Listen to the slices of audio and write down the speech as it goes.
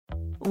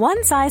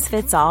One size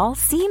fits all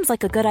seems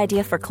like a good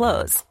idea for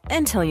clothes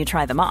until you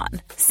try them on.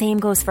 Same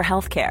goes for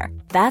healthcare.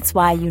 That's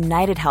why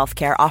United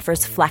Healthcare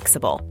offers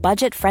flexible,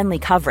 budget-friendly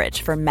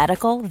coverage for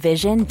medical,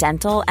 vision,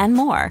 dental, and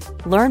more.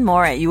 Learn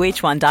more at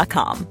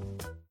uh1.com.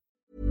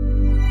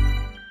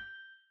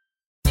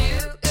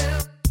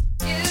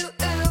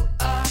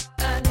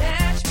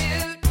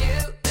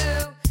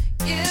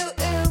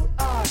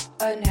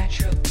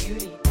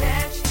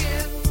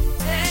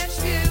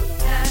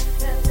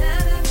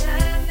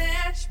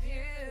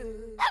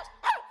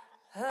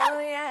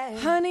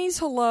 Honeys,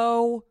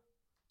 hello.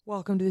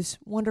 Welcome to this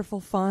wonderful,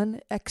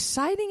 fun,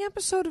 exciting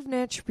episode of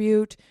Natch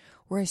Butte,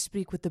 where I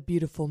speak with the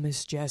beautiful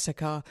Miss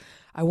Jessica.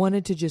 I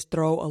wanted to just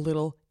throw a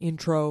little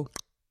intro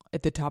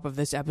at the top of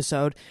this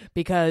episode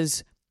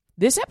because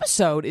this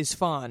episode is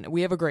fun.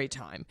 We have a great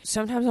time.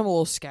 Sometimes I'm a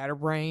little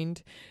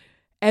scatterbrained,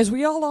 as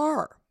we all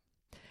are.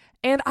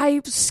 And I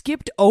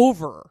skipped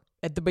over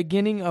at the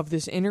beginning of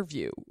this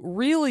interview,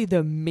 really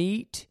the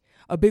meat,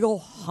 a big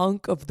old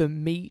hunk of the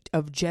meat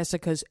of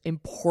Jessica's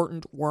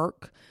important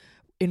work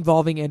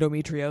involving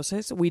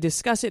endometriosis. We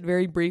discuss it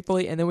very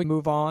briefly, and then we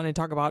move on and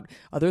talk about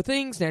other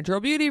things,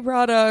 natural beauty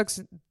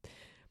products.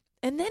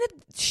 And then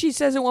she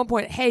says at one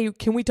point, hey,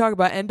 can we talk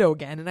about endo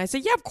again? And I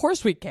said, yeah, of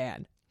course we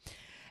can.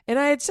 And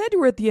I had said to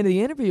her at the end of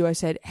the interview, I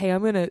said, hey,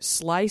 I'm going to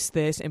slice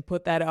this and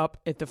put that up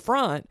at the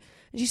front.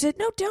 And she said,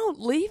 no, don't,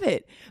 leave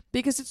it.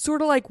 Because it's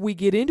sort of like we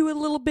get into it a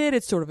little bit.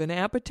 It's sort of an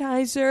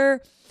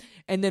appetizer.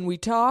 And then we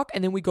talk,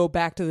 and then we go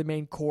back to the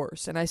main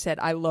course. And I said,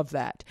 I love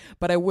that.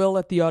 But I will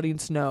let the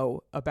audience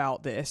know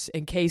about this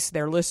in case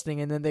they're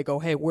listening. And then they go,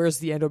 hey, where's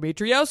the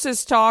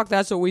endometriosis talk?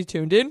 That's what we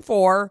tuned in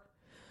for.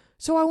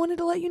 So I wanted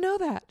to let you know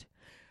that.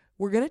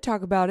 We're going to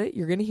talk about it.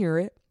 You're going to hear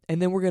it.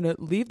 And then we're going to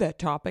leave that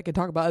topic and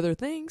talk about other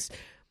things.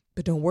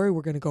 But don't worry,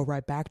 we're going to go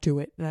right back to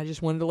it. And I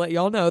just wanted to let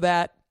y'all know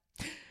that.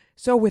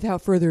 So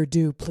without further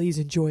ado, please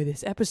enjoy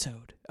this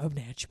episode of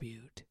Natch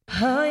Butte.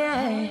 Oh,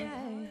 yeah.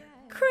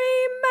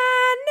 Cream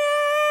my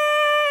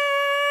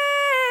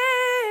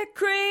neck,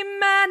 cream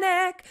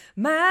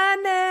my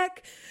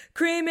neck,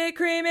 creamy,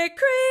 creamy,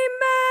 cream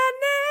my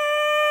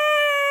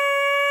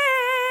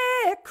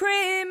neck,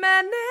 cream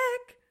my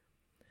neck.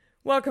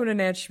 Welcome to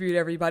Natch Butte,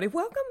 everybody.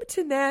 Welcome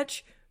to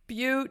Natch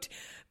Butte,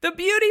 the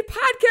beauty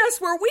podcast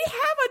where we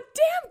have a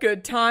damn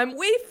good time.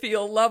 We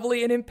feel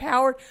lovely and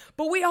empowered,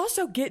 but we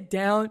also get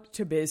down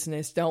to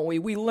business, don't we?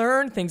 We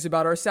learn things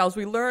about ourselves.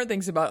 We learn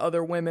things about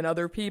other women,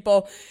 other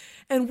people.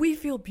 And we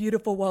feel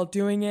beautiful while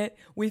doing it.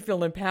 We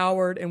feel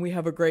empowered, and we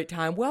have a great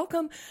time.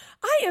 Welcome.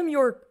 I am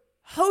your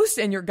host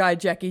and your guide,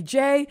 Jackie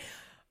J,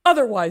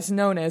 otherwise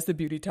known as the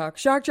Beauty Talk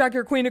Shock Jock,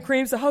 your queen of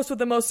creams, the host with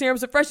the most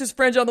serums, the freshest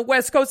fringe on the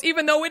West Coast,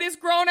 even though it is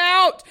grown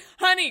out.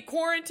 Honey,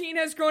 quarantine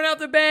has grown out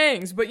the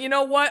bangs. But you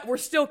know what? We're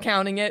still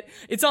counting it.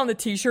 It's on the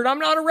t-shirt. I'm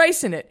not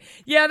erasing it.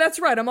 Yeah, that's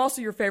right. I'm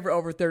also your favorite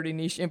over 30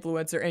 niche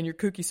influencer and your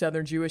kooky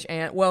Southern Jewish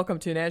aunt. Welcome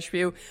to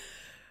Nashville.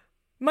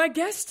 My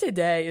guest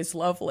today is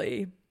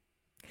lovely.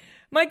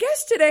 My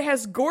guest today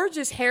has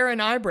gorgeous hair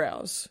and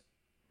eyebrows.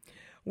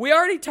 We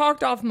already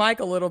talked off mic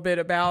a little bit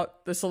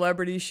about the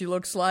celebrity she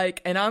looks like,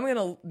 and I'm going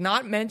to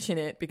not mention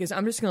it because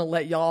I'm just going to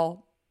let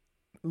y'all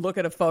look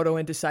at a photo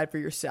and decide for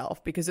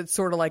yourself, because it's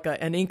sort of like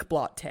an ink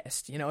blot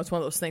test. You know, it's one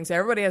of those things.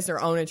 Everybody has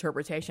their own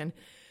interpretation.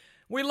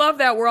 We love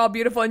that. We're all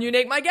beautiful and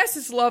unique. My guest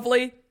is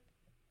lovely.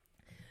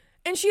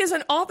 And she is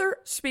an author,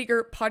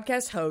 speaker,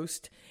 podcast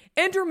host,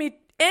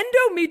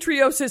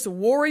 endometriosis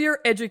warrior,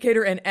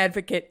 educator, and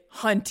advocate,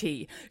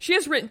 Hunty. She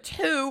has written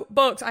 2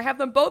 books. I have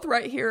them both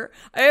right here.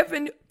 I have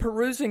been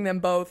perusing them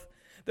both.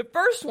 The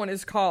first one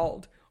is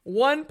called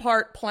One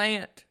Part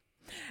Plant.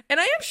 And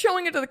I am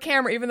showing it to the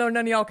camera, even though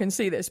none of y'all can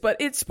see this, but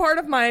it's part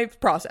of my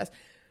process.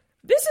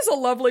 This is a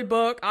lovely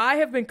book. I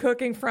have been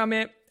cooking from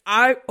it.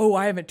 I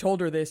haven't told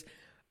her this.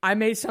 I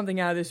made something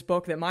out of this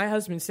book that my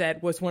husband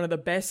said was one of the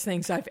best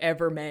things I've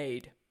ever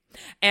made.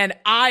 And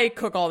I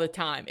cook all the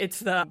time. It's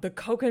the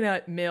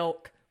coconut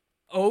milk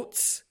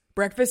oats,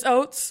 breakfast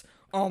oats.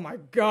 Oh my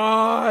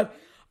God.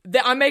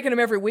 I'm making them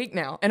every week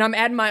now. And I'm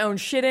adding my own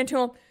shit into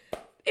them.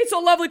 It's a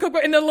lovely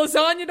cookbook. And the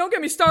lasagna, don't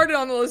get me started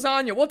on the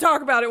lasagna. We'll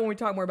talk about it when we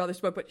talk more about this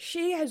book. But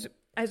she has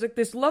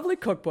this lovely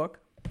cookbook.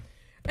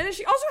 And then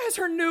she also has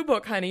her new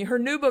book, honey. Her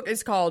new book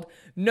is called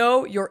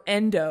Know Your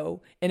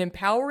Endo, an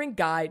empowering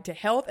guide to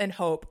health and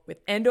hope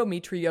with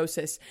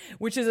endometriosis,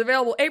 which is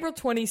available April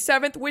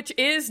 27th, which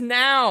is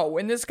now.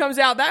 When this comes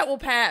out, that will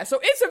pass. So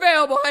it's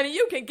available, honey.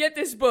 You can get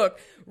this book.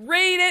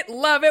 Read it.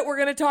 Love it. We're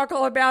going to talk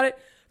all about it.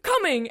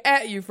 Coming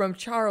at you from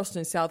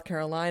Charleston, South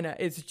Carolina,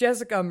 it's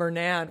Jessica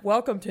Murnane.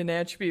 Welcome to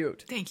Natch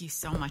Butte. Thank you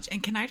so much.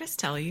 And can I just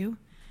tell you,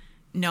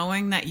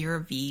 knowing that you're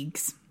a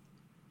vegs.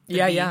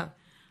 Yeah.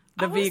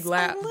 I was a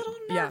little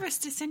nervous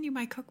to send you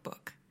my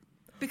cookbook.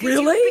 Because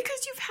really?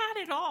 Because you've had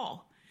it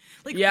all.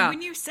 Like,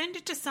 when you send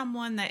it to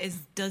someone that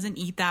doesn't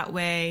eat that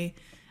way,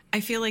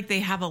 I feel like they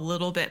have a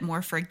little bit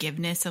more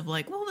forgiveness of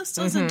like, well, this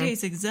doesn't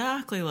taste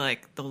exactly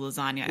like the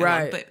lasagna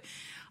I love. But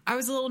I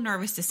was a little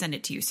nervous to send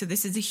it to you. So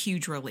this is a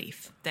huge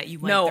relief that you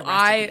like the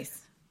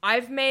recipes.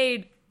 I've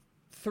made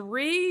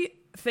 3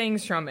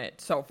 things from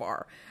it so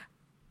far.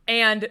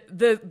 And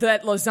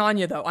that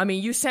lasagna, though, I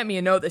mean, you sent me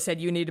a note that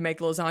said you need to make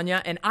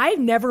lasagna, and I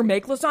never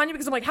make lasagna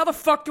because I'm like, how the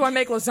fuck do I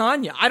make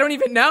lasagna? I don't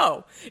even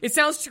know. It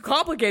sounds too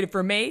complicated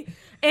for me.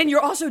 And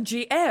you're also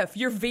GF.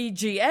 You're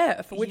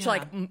VGF, which,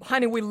 like,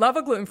 honey, we love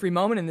a gluten-free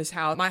moment in this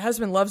house. My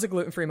husband loves a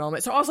gluten-free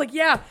moment. So I was like,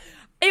 yeah,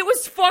 it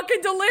was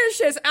fucking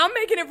delicious. I'm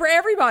making it for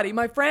everybody.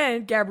 My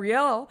friend,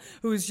 Gabrielle,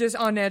 who's just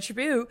on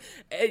Attribute,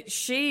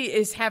 she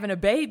is having a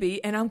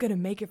baby, and I'm going to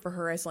make it for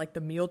her as, like,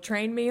 the meal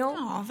train meal.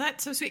 Oh,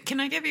 that's so sweet. Can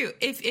I give you,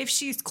 if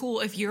she's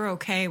cool, if you're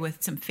okay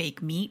with some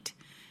fake meat,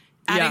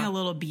 adding a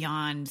little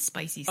Beyond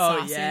spicy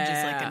sausage is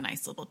like a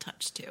nice little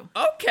touch, too.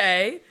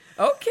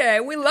 Okay,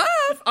 we love.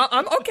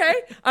 I'm okay.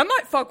 I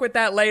might fuck with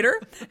that later.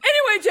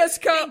 Anyway,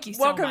 Jessica, Thank you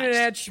so welcome much. to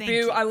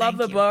Attribute. I love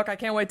the book. I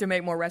can't wait to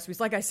make more recipes.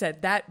 Like I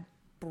said, that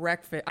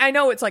breakfast, I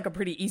know it's like a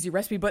pretty easy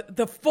recipe, but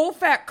the full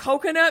fat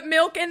coconut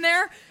milk in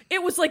there,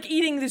 it was like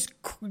eating this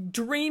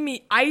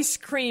dreamy ice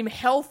cream,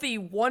 healthy,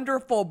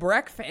 wonderful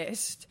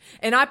breakfast.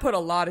 And I put a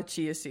lot of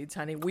chia seeds,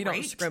 honey. We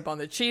don't scrimp on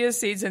the chia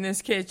seeds in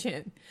this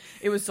kitchen.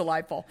 It was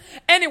delightful.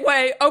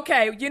 Anyway,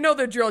 okay, you know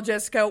the drill,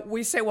 Jessica.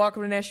 We say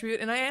welcome to Attribute,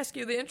 and I ask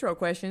you the intro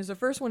questions. The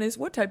first one is,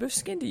 what type of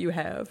skin do you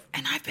have?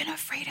 And I've been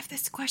afraid of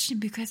this question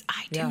because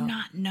I do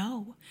not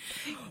know.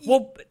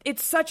 Well,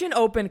 it's such an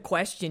open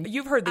question.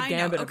 You've heard the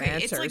gambit of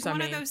answers. It's like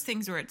one of those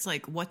things where it's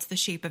like, what's the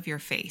shape of your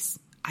face?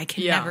 I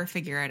can never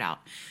figure it out.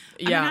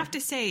 I'm going to have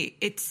to say,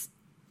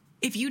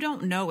 if you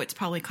don't know, it's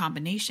probably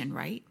combination,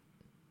 right?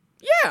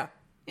 Yeah.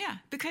 Yeah,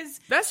 because...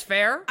 That's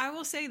fair. I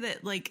will say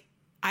that, like,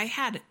 I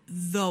had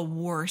the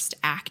worst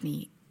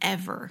acne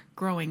ever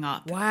growing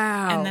up.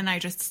 Wow. And then I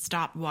just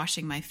stopped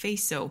washing my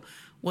face. So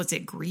was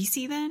it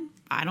greasy then?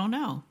 I don't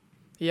know.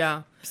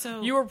 Yeah.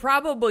 So you were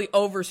probably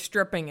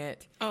overstripping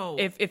it. Oh.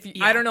 If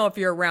I don't know if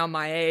you're around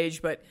my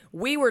age, but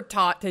we were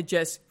taught to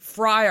just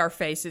fry our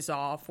faces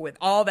off with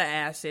all the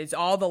acids,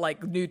 all the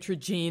like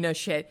Neutrogena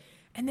shit.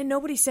 And then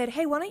nobody said,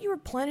 hey, why don't you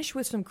replenish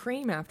with some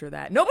cream after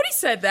that? Nobody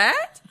said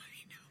that.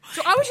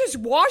 So I was just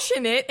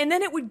washing it, and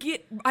then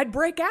I'd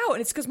break out,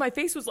 and it's because my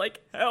face was like,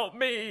 help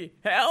me,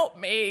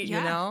 you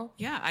know?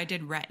 Yeah, I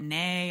did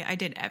Retin-A, I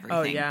did everything.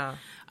 Oh, yeah.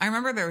 I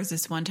remember there was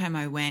this one time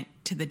I went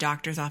to the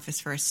doctor's office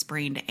for a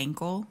sprained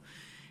ankle,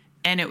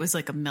 and it was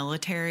like a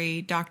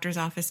military doctor's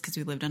office because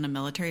we lived on a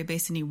military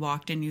base, and he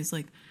walked in, and he was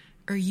like,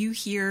 are you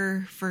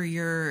here for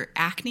your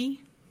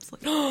acne? It's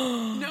like,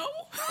 no.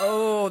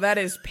 Oh, that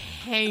is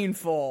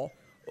painful.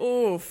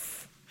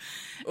 Oof.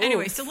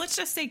 Anyway, so let's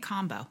just say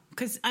combo,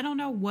 because I don't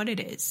know what it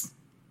is.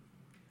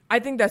 I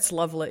think that's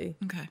lovely.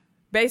 Okay.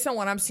 Based on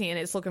what I'm seeing,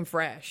 it's looking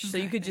fresh. So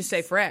you could just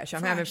say fresh.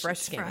 I'm having fresh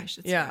skin. It's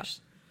fresh.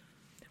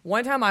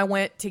 One time I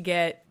went to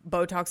get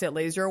Botox at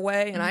Laser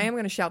Away, and I am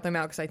going to shout them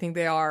out because I think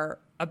they are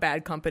a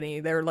bad company.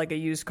 They're like a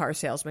used car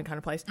salesman kind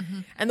of place.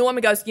 And the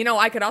woman goes,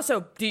 I could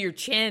also do your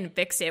chin,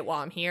 fix it while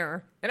I'm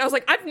here. And I was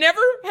like, I've never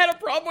had a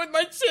problem with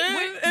my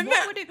chin.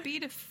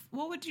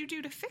 What would you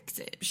do to fix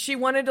it? She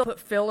wanted to put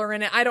filler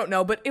in it. I don't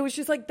know, but it was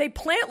just like they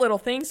plant little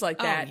things like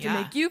that to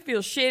make you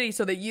feel shitty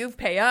so that you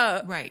pay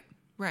up. Right.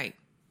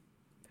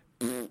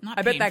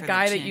 I bet that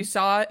guy that you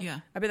saw,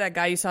 I bet that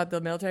guy you saw at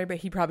the military, but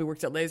he probably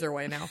works at Laser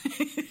Away now.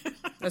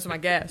 That's my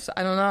guess.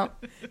 I don't know.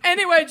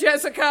 Anyway,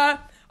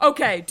 Jessica.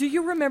 Okay, do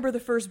you remember the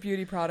first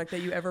beauty product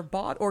that you ever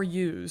bought or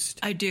used?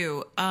 I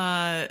do.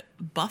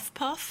 Buff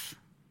Puff.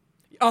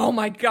 Oh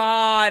my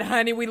God,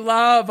 honey, we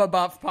love a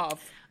Buff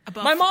Puff.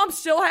 My mom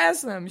still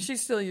has them. She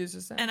still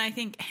uses them. And I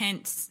think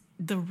hence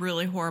the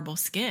really horrible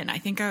skin. I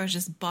think I was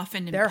just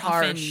buffing and They're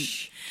puffing.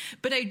 harsh.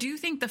 But I do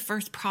think the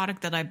first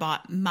product that I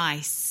bought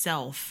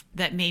myself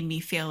that made me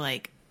feel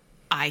like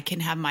I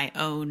can have my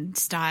own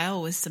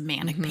style was some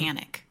Manic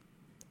Panic.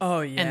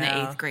 Oh, yeah. In the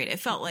 8th grade. It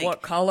felt like...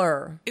 What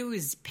color? It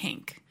was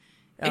pink.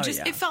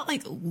 It felt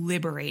like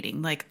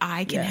liberating. Like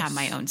I can have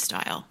my own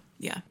style.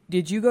 Yeah.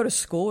 Did you go to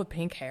school with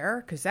pink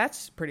hair? Because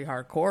that's pretty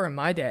hardcore in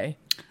my day.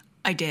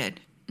 I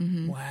did.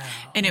 Mm-hmm. Wow.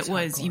 And it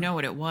was, hardcore. You know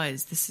what it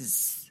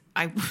was?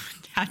 I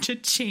had to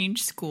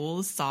change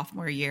schools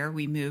sophomore year.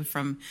 We moved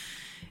from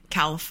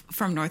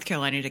North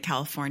Carolina to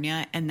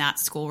California, and that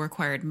school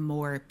required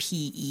more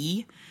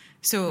PE.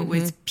 So it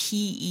was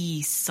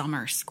PE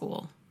summer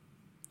school.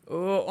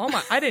 Oh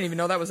my! I didn't even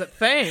know that was a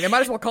thing. They might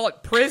as well call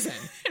it prison.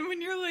 And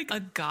when you're like a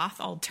goth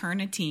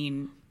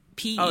alternatine,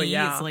 PE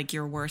is like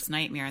your worst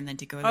nightmare, and then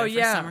to go there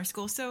for summer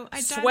school. So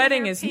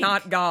sweating is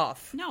not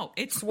goth. No,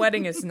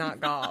 sweating is not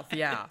goth.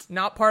 Yeah,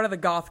 not part of the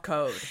goth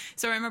code.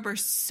 So I remember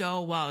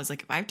so well. I was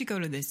like, if I have to go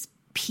to this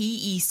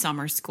PE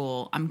summer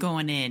school, I'm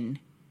going in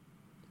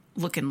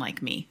looking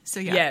like me. So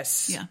yeah,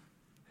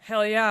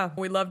 hell yeah,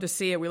 we love to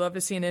see it. We love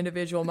to see an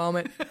individual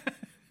moment.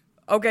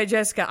 Okay,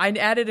 Jessica, I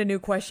added a new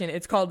question.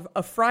 It's called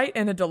a fright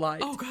and a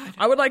delight. Oh, God.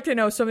 I would like to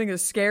know something that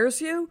scares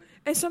you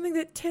and something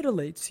that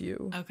titillates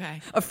you.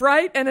 Okay. A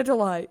fright and a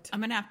delight.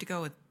 I'm going to have to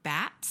go with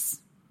bats.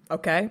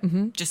 Okay.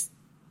 Just,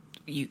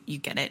 you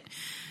get it.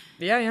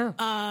 Yeah.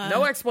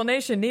 No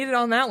explanation needed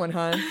on that one,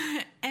 hon.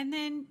 And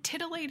then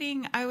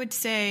titillating, I would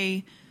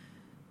say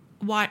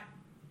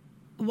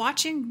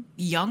watching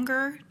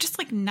younger, just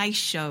like nice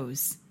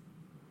shows.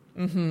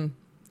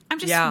 I'm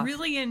just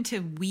really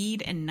into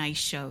weed and nice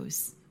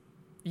shows.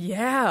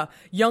 Yeah.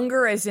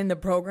 Younger as in the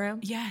program?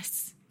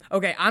 Yes.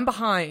 Okay, I'm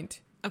behind.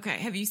 Okay,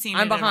 have you seen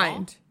I'm it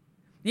behind. at all?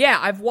 Yeah,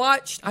 I've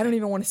watched, I don't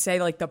even want to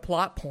say like the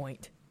plot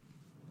point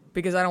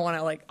because I don't want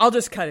to like, I'll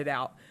just cut it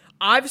out.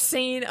 I've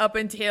seen up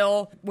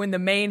until when the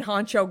main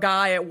honcho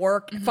guy at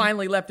work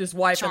finally left his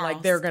wife Charles. and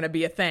like they're going to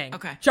be a thing.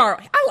 Okay.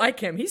 Charles, I like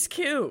him. He's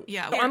cute.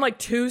 Yeah. I'm like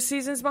 2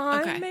 seasons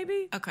behind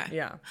maybe. Okay.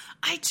 Yeah.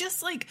 I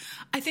just like,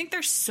 I think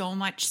there's so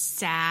much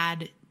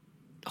sad,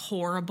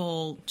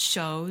 horrible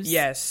shows.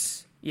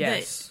 Yes.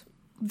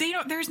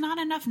 There's not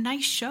enough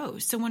nice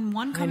shows. So when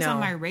one comes on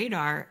my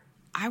radar,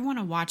 I want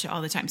to watch it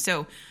all the time.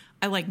 So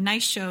I like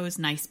nice shows,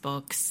 nice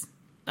books.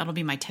 That'll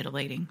be my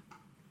titillating.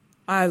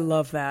 I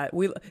love that.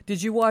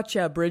 Did you watch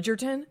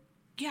Bridgerton?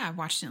 Yeah, I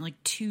watched it in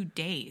like 2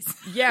 days.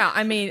 Yeah,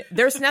 I mean,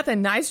 there's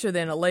nothing nicer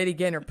than a lady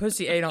getting her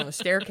pussy ate on the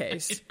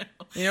staircase.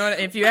 You know what?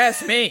 If you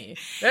ask me,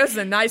 that's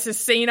the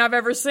nicest scene I've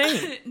ever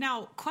seen.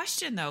 Now,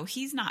 question though,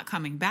 he's not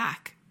coming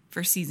back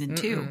for season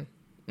 2.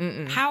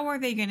 How are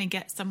they going to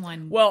get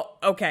someone? Well,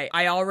 okay,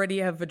 I already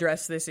have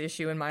addressed this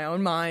issue in my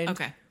own mind.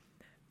 Okay.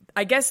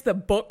 I guess the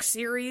book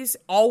series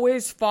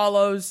always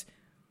follows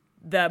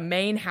the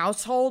main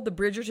household, the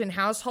Bridgerton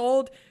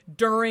household,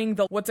 during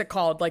the, what's it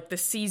called? Like the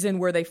season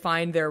where they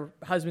find their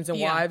husbands and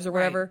wives or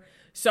whatever. Right.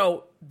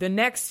 So the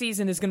next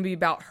season is going to be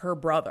about her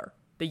brother,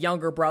 the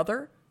younger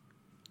brother.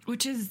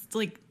 Which is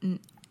like,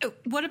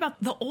 what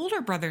about the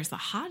older brother's the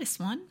hottest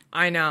one?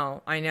 I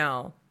know.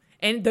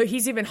 And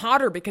he's even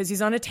hotter because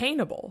he's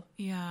unattainable.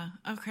 Yeah.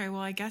 Okay.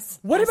 Well, I guess.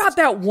 What about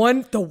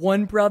the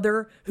one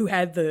brother who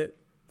had the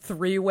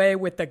 3-way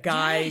with the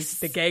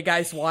the gay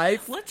guy's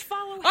wife? Let's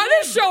follow him. Oh,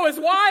 this show is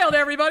wild,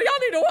 everybody. I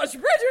need to watch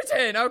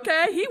Bridgerton,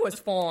 okay? He was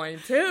fine,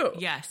 too.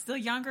 Yes. The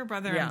younger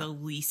brother I'm the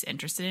least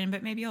interested in,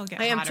 but maybe he'll get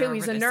hotter. I am, too.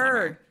 He's a nerd.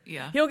 Summer.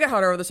 Yeah. He'll get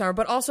hotter over the summer,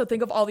 but also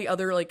think of all the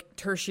other, like,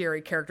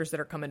 tertiary characters that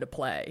are coming to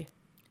play.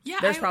 Yeah,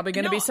 There's probably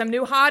going to be some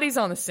new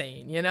hotties on the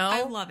scene, you know?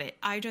 I love it.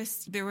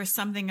 There was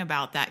something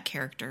about that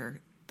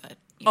character that...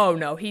 Oh,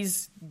 no.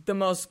 He's the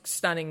most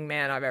stunning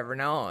man I've ever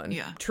known.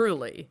 Yeah.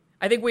 Truly.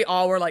 I think we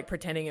all were, like,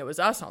 pretending it was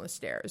us on the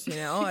stairs, you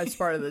know, as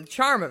part of the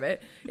charm of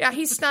it. Yeah,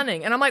 he's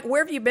stunning. And I'm like,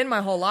 where have you been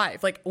my whole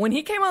life? Like, when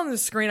he came on the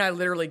screen, I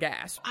literally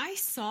gasped. I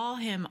saw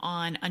him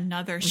on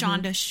another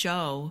Shonda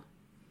show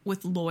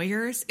with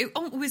lawyers. It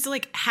was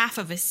like half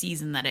of a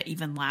season that it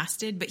even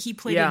lasted, but he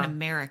played an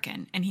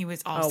American, and he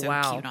was also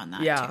cute on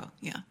that, too.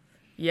 Yeah.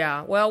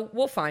 Yeah, well,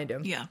 we'll find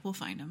him. Yeah, we'll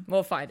find him.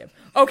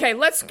 Okay,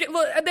 let's get...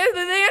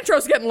 The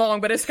intro's getting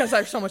long, but it's because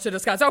there's so much to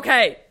discuss.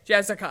 Okay,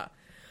 Jessica.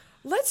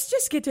 Let's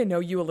just get to know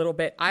you a little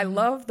bit. I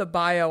love the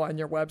bio on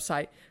your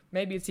website.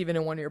 Maybe it's even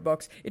in one of your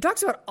books. It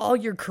talks about all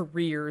your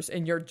careers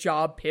and your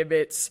job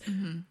pivots.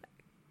 Mm-hmm.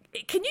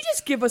 Can you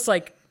just give us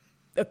like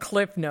a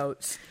cliff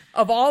notes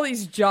of all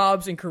these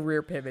jobs and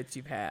career pivots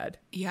you've had?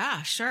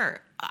 Yeah,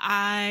 sure.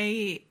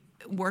 I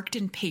worked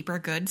in paper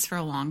goods for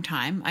a long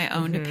time. I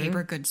owned a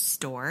paper goods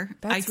store.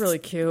 That's really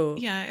cute.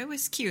 Yeah, it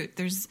was cute.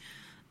 There's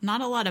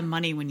not a lot of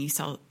money when you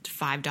sell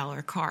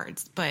 $5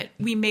 cards, but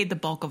we made the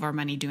bulk of our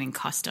money doing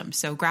custom.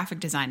 So graphic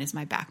design is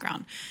my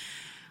background.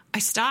 I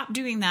stopped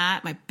doing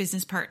that. My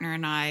business partner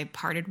and I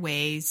parted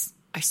ways.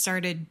 I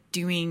started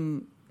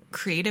doing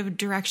creative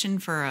direction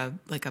for a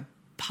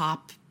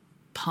pop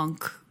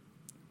punk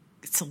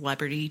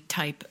celebrity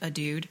type a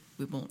dude.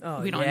 We don't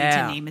need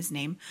to name his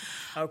name.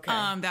 Okay.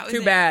 That was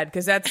too bad,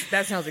 because that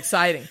sounds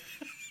exciting.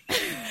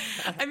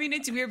 I mean,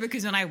 it's weird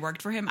because when I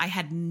worked for him, I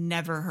had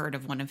never heard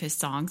of one of his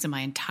songs in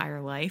my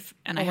entire life.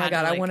 And oh my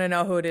God, I want to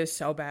know who it is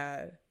so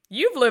bad.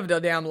 You've lived a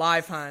damn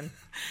life, hon.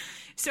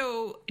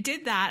 So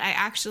did that. I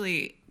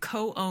actually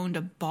co-owned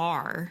a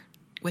bar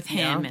with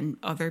him and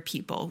other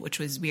people, which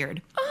was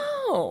weird.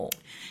 Oh.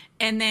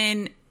 And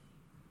then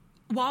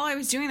while I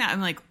was doing that,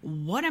 I'm like,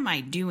 what am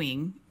I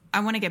doing?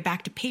 I want to get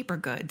back to paper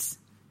goods.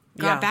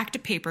 Got back to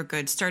paper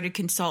goods, started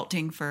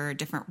consulting for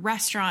different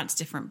restaurants,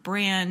 different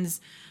brands.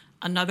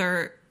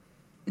 Another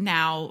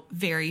now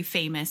very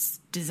famous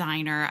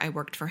designer, I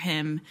worked for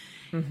him.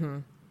 Mm-hmm.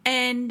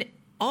 And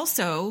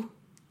also,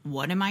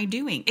 what am I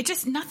doing?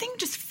 Nothing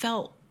just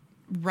felt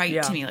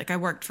right to me. Like I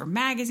worked for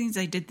magazines,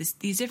 I did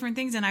these different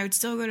things, and I would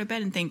still go to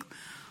bed and think,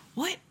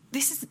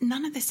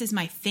 none of this is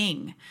my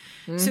thing.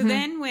 Mm-hmm. So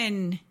then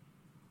when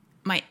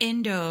my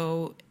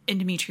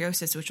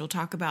endometriosis, which we'll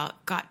talk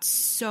about, got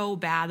so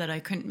bad that I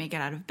couldn't make it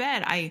out of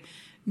bed, I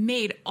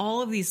made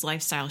all of these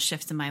lifestyle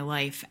shifts in my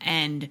life,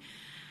 and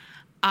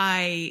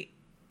I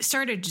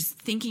started just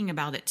thinking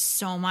about it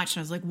so much.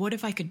 And I was like, what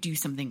if I could do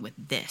something with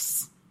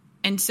this?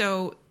 And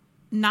so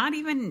not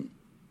even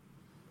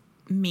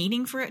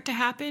meaning for it to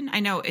happen.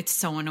 I know it's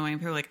so annoying.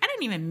 People are like, I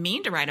didn't even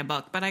mean to write a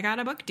book, but I got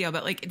a book deal.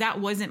 But like, that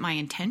wasn't my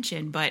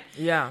intention. But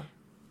yeah,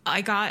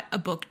 I got a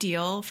book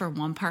deal for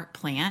One Part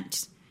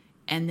Plant,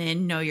 and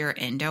then Know Your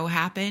Endo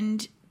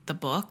happened, the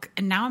book.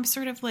 And now I'm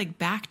sort of like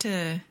back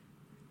to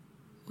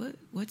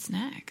what's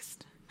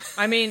next?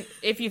 I mean,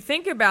 if you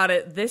think about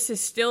it, this is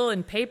still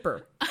in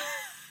paper.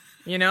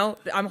 You know,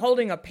 I'm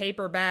holding a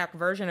paperback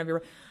version of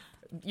your...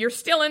 you're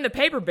still in the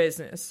paper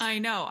business. I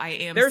know, I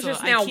am. There's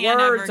just now I can't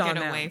words ever on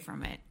get them. away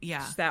from it.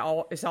 Yeah.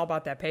 It's all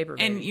about that paper,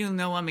 baby. And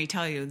let me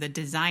tell you, the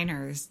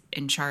designers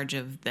in charge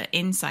of the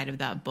inside of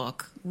that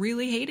book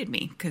really hated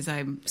me because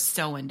I'm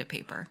so into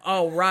paper.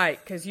 Oh, right.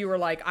 Because you were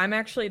like, I'm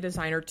actually a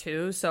designer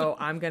too, so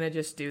I'm going to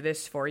just do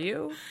this for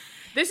you.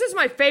 This is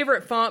my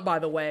favorite font, by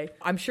the way.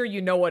 I'm sure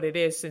you know what it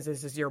is since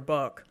this is your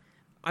book.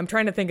 I'm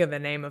trying to think of the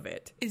name of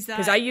it. Is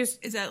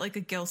that like a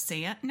Gil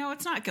Sans? No,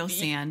 it's not Gil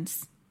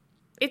Sans.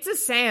 It's a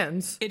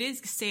Sans. It is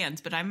Sans,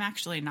 but I'm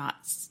actually not.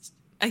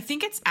 I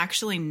think it's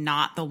actually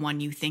not the one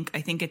you think.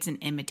 I think it's an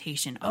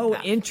imitation of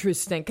that.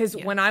 Interesting. Because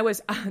when I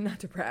was, not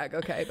to brag,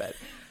 okay, but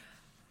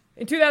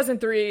in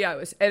 2003, I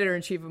was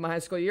editor-in-chief of my high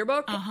school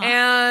yearbook,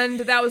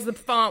 and that was the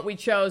font we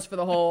chose for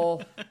the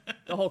whole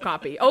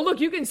copy. Oh,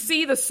 look, you can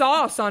see the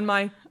sauce on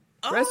my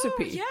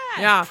recipe.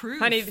 Yeah, proof.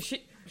 Honey,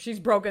 she's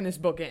broken this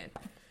book in.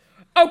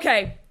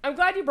 Okay, I'm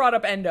glad you brought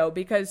up endo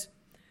because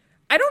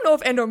I don't know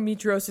if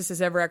endometriosis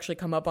has ever actually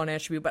come up on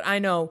Attribute, but I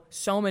know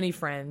so many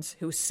friends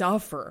who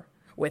suffer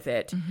with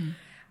it. Mm-hmm.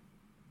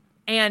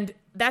 And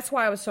that's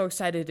why I was so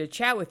excited to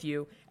chat with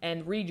you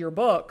and read your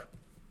book,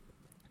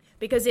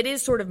 because it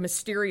is sort of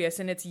mysterious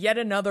and it's yet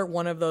another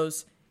one of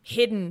those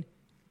hidden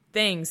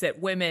things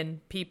that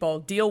people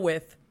deal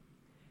with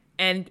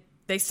and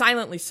they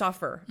silently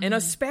suffer. Mm-hmm. And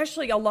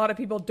especially a lot of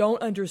people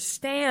don't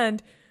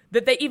understand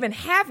that they even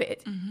have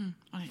it. Mm-hmm.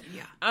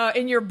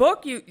 In your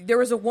book, there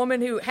was a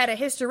woman who had a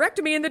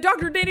hysterectomy and the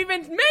doctor didn't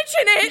even mention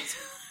it.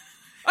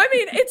 I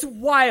mean, it's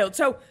wild.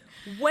 So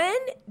when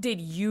did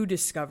you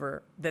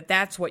discover that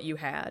that's what you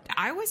had?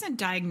 I wasn't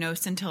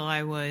diagnosed until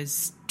I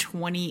was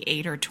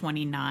 28 or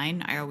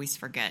 29. I always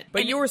forget.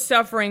 But you were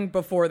suffering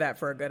before that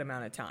for a good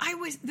amount of time.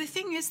 The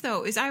thing is,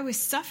 though, I was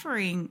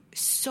suffering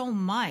so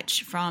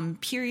much from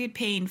period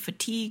pain,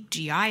 fatigue,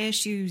 GI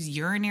issues,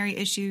 urinary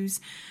issues.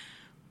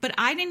 But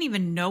I didn't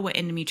even know what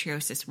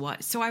endometriosis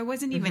was. So I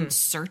wasn't even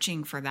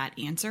searching for that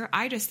answer.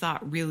 I just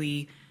thought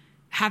really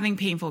having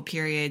painful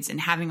periods and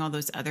having all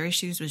those other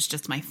issues was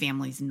just my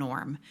family's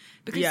norm.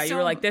 Because you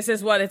were like, this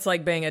is what it's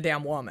like being a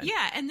damn woman.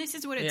 Yeah, and this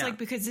is what it's like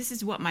because this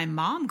is what my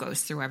mom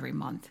goes through every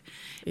month.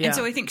 Yeah. And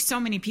so I think so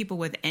many people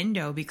with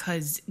endo,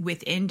 because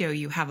with endo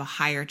you have a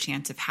higher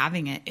chance of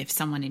having it if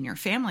someone in your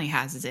family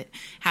has it.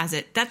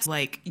 That's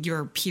like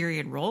your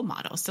period role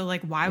model. So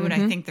like, why would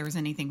I think there was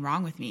anything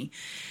wrong with me?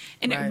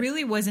 And it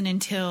really wasn't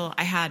until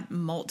I had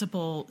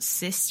multiple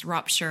cysts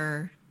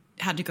rupture,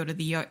 had to go to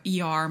the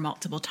ER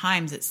multiple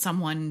times, that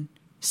someone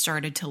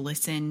started to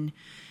listen.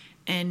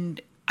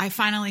 And I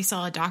finally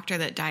saw a doctor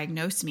that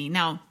diagnosed me.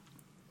 Now,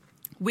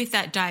 with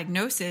that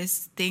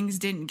diagnosis, things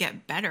didn't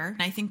get better.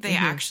 And I think they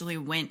actually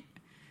went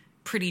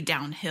pretty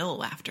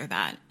downhill after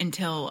that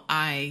until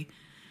I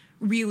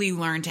really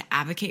learned to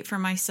advocate for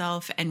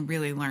myself and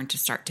really learned to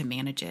start to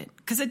manage it.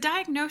 Because a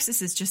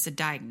diagnosis is just a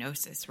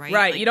diagnosis, right?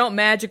 Right. Like, you don't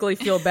magically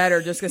feel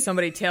better just because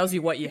somebody tells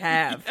you what you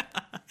have.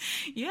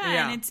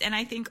 Yeah. And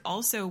I think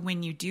also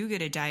when you do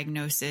get a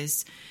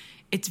diagnosis,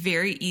 it's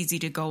very easy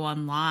to go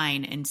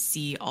online and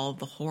see all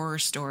the horror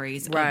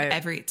stories of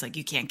it's like,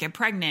 you can't get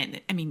pregnant.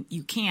 I mean,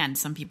 you can,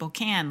 some people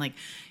can, like,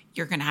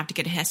 you're going to have to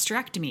get a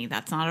hysterectomy.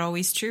 That's not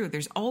always true.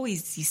 There's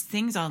always these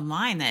things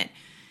online that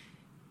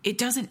it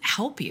doesn't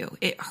help you.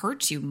 It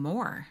hurts you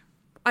more.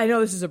 I know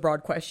this is a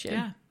broad question.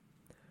 Yeah.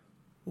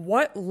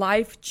 What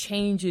life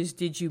changes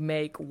did you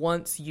make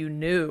once you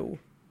knew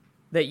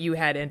that you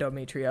had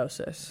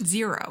endometriosis?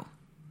 0.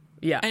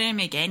 Yeah. I didn't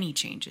make any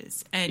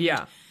changes. And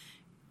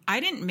I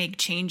didn't make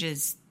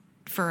changes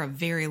for a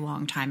very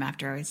long time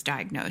after I was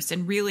diagnosed.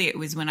 And really it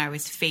was when I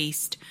was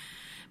faced,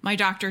 my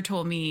doctor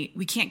told me,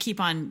 we can't keep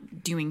on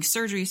doing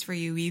surgeries for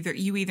you.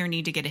 You either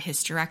need to get a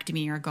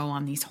hysterectomy or go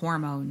on these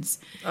hormones.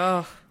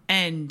 Oh.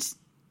 And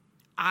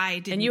I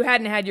didn't. And you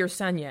hadn't had your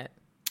son yet.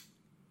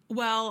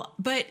 Well,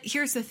 but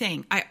here's the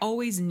thing. I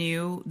always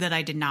knew that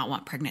I did not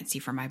want pregnancy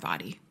for my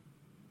body.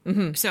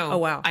 Mm-hmm.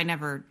 So I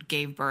never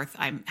gave birth.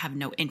 I have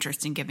no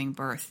interest in giving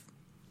birth.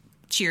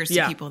 Cheers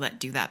to people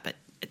that do that, but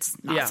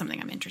it's not something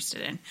I'm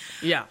interested in.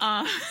 Yeah.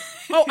 I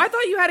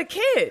thought you had a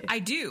kid. I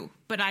do,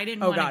 but I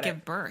didn't want to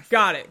give birth.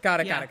 Got it.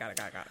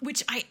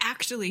 Which I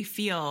actually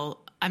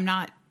feel, I'm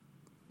not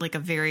like a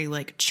very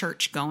like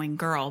church going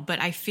girl, but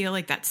I feel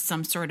like that's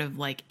some sort of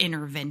like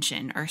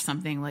intervention or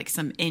something, like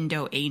some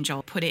endo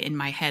angel put it in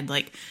my head.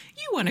 Like,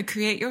 you want to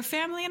create your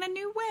family in a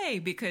new way,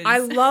 because I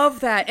love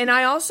that. And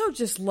I also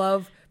just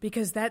love,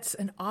 because that's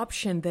an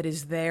option that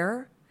is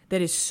there,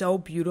 that is so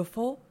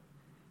beautiful.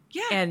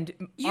 Yeah. And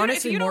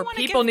honestly, more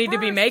people need to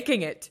be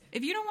making it.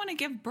 If you don't want to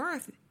give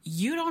birth,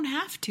 you don't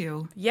have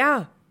to.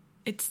 Yeah.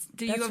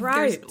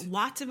 There's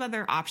lots of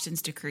other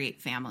options to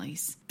create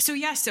families.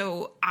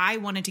 So I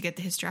wanted to get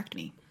the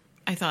hysterectomy.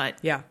 I thought,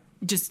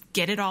 just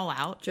get it all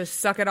out. Just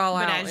suck it all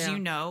out. But as you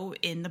know,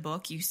 in the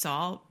book, you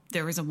saw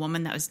there was a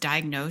woman that was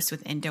diagnosed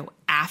with endo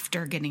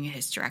after getting a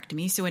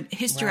hysterectomy. So a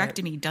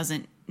hysterectomy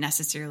doesn't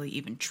necessarily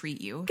even treat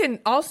you. And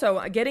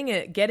also, getting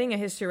a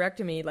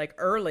hysterectomy like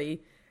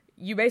early,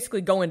 you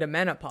basically go into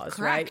menopause,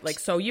 right? Like,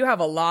 so you have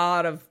a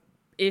lot of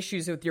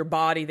issues with your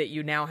body that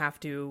you now have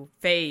to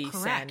face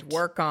Correct. and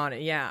work on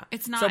it. Yeah.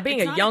 It's not, so being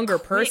it's a not younger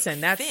quick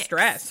person, that's fix.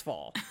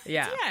 stressful.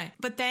 Yeah. Yeah.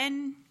 But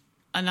then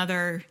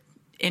another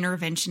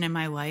intervention in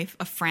my life,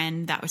 a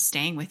friend that was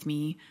staying with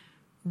me,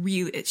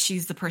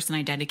 she's the person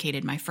I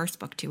dedicated my first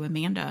book to,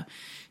 Amanda.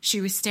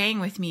 She was staying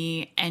with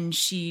me and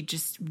she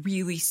just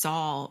really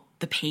saw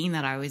the pain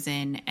that I was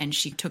in, and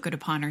she took it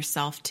upon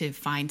herself to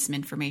find some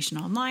information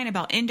online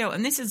about endo.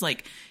 And this is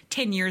like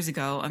 10 years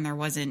ago, and there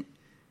wasn't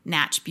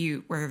Natch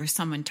Butte where there was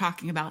someone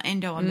talking about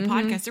endo on the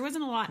podcast. There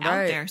wasn't a lot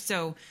out there.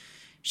 So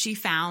she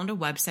found a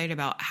website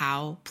about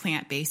how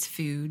plant-based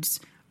foods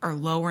or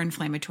lower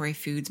inflammatory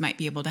foods might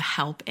be able to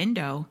help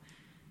endo.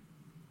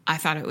 I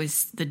thought it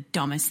was the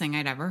dumbest thing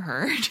I'd ever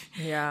heard.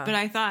 Yeah. But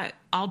I thought,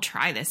 I'll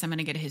try this. I'm going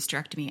to get a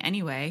hysterectomy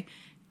anyway.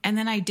 And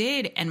then I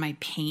did, and my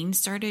pain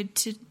started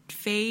to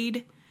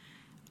fade.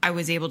 I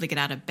was able to get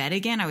out of bed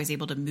again. I was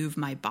able to move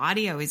my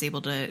body. I was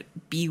able to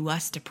be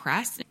less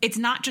depressed. It's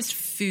not just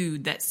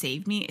food that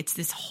saved me. It's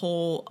this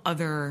whole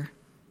other,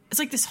 it's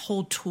like this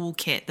whole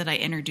toolkit that I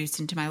introduced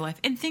into my life,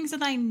 and things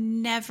that I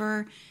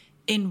never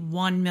in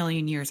 1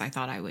 million years I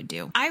thought I would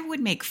do. I would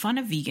make fun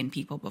of vegan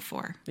people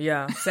before.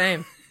 Yeah,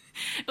 same.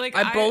 Like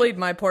I bullied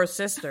my poor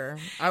sister.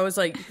 I was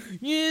like,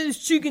 yeah,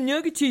 this chicken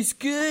nugget tastes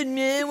good,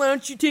 man. Why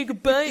don't you take a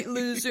bite,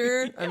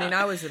 loser? I mean,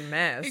 I was a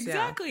mess.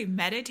 Exactly. Yeah.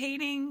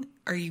 Meditating.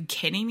 Are you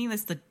kidding me?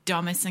 That's the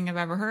dumbest thing I've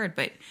ever heard.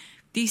 But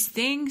these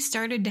things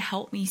started to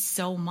help me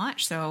so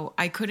much. So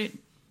I couldn't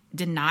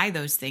deny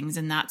those things.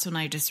 And that's when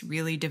I just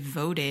really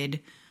devoted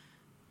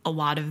a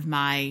lot of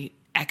my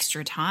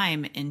extra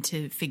time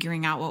into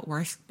figuring out what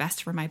works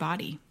best for my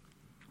body.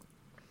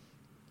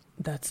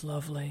 That's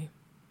lovely.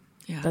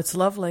 Yeah. That's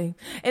lovely.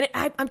 And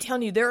I'm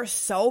telling you, there are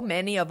so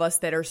many of us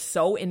that are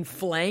so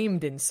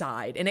inflamed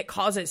inside, and it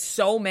causes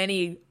so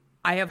many.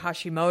 I have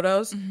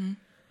Hashimoto's. Mm-hmm.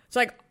 It's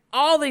like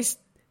all these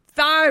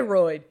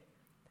thyroid,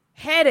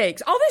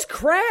 headaches, all this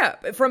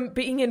crap from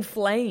being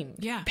inflamed.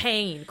 Yeah.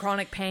 Pain,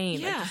 chronic pain.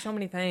 Yeah. Like, so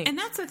many things. And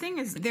that's the thing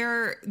is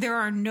there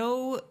are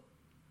no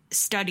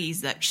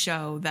studies that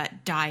show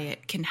that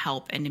diet can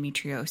help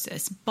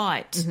endometriosis,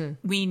 but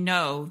we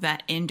know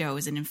that endo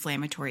is an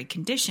inflammatory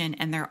condition,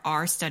 and there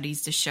are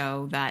studies to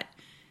show that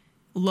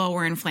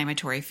lower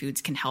inflammatory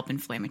foods can help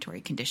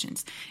inflammatory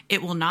conditions.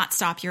 It will not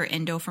stop your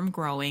endo from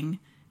growing.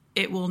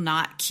 It will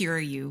not cure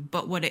you,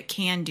 but what it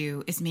can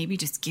do is maybe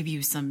just give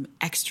you some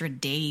extra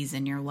days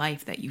in your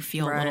life that you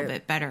feel a little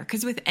bit better.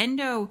 Because with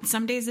endo,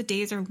 some days the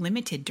days are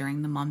limited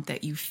during the month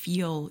that you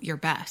feel your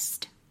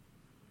best.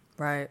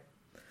 Right.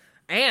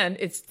 And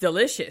it's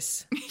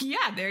delicious.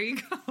 Yeah, there you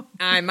go.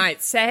 I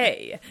might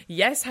say.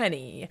 Yes,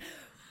 honey.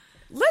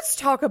 Let's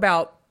talk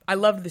about, I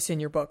loved this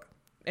in your book,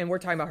 and we're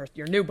talking about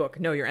your new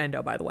book, Know Your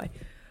Endo, by the way.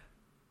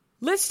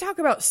 Let's talk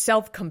about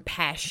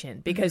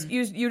self-compassion, because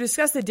you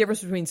discuss the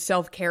difference between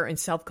self-care and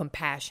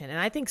self-compassion. And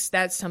I think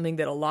that's something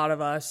that a lot of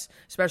us,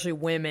 especially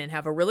women,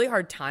 have a really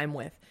hard time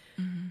with.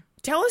 Mm-hmm.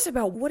 Tell us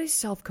about, what is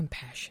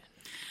self-compassion?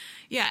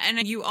 Yeah,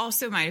 and you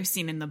also might have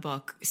seen in the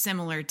book,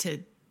 similar to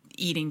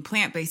eating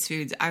plant-based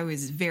foods, I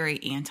was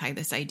very anti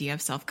this idea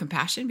of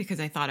self-compassion, because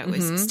I thought it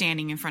was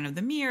standing in front of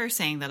the mirror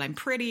saying that I'm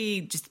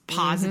pretty, just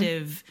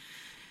positive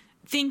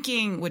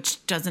thinking,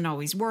 which doesn't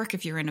always work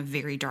if you're in a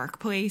very dark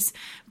place.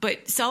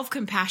 But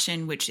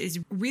self-compassion, which is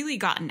really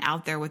gotten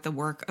out there with the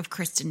work of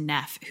Kristen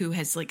Neff, who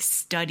has like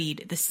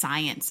studied the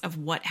science of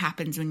what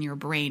happens in your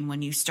brain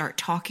when you start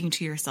talking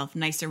to yourself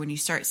nicer, when you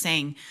start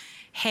saying,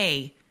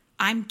 hey,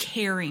 I'm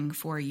caring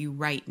for you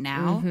right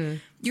now,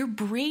 your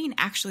brain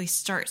actually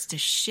starts to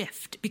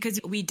shift,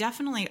 because we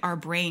definitely, our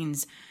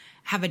brains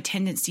have a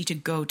tendency to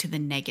go to the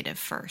negative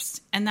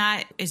first. And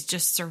that is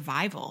just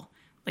survival.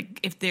 Like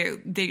if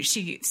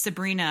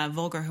Sabrina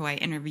Volger, who I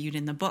interviewed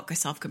in the book, a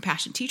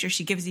self-compassion teacher,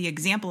 she gives the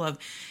example of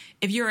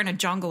if you're in a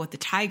jungle with a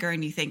tiger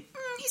and you think,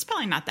 he's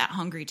probably not that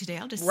hungry today,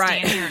 I'll just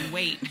stand here and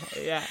wait.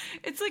 Yeah.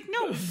 It's like,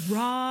 no,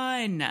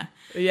 run.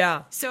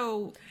 Yeah.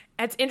 So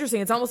that's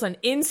interesting. It's almost an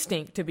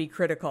instinct to be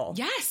critical.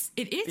 Yes,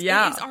 it is.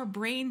 Yeah. It is our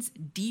brain's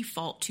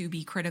default to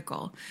be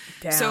critical.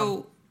 Damn.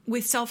 So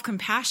with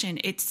self-compassion,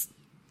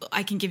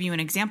 I can give you an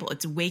example.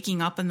 It's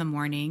waking up in the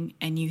morning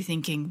and you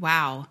thinking,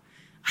 wow,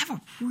 I have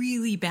a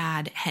really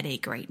bad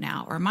headache right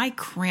now, or my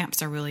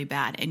cramps are really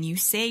bad. And you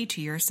say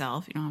to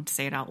yourself, you don't have to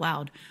say it out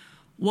loud,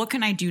 what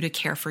can I do to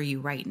care for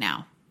you right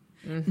now?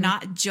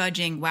 Not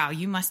judging, wow,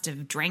 you must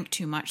have drank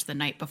too much the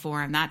night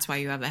before and that's why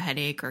you have a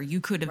headache, or you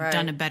could have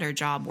done a better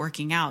job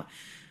working out.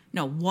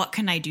 No, what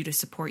can I do to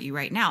support you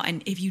right now?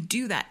 And if you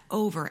do that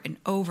over and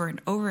over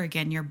and over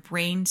again, your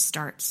brain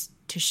starts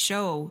to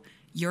show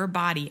your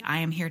body, I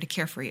am here to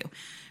care for you.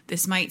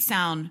 This might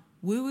sound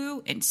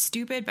woo-woo and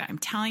stupid, but I'm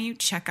telling you,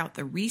 check out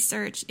the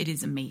research. It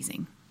is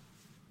amazing.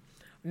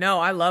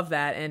 No, I love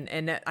that.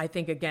 And I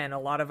think, again, a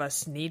lot of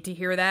us need to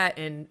hear that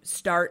and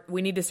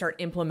we need to start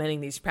implementing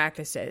these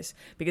practices,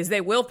 because they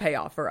will pay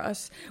off for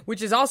us,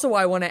 which is also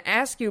why I want to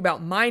ask you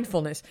about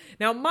mindfulness.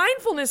 Now,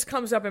 mindfulness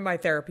comes up in my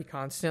therapy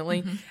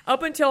constantly.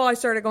 Up until I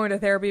started going to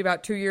therapy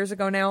about 2 years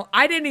ago now,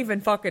 I didn't even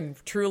fucking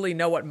truly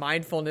know what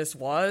mindfulness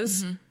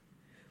was.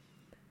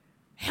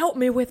 Help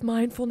me with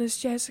mindfulness,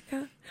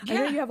 Jessica. Yeah. I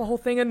know you have a whole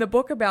thing in the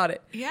book about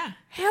it. Yeah.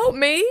 Help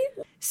me.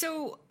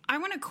 So I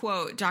want to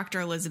quote Dr.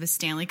 Elizabeth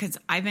Stanley because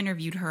I've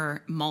interviewed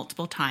her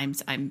multiple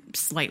times. I'm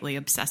slightly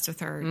obsessed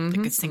with her,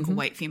 like a single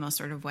white female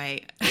sort of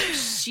way.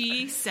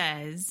 She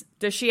says...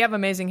 Does she have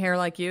amazing hair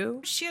like you?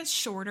 She has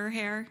shorter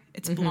hair.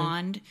 It's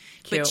blonde.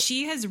 Cute. But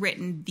she has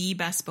written the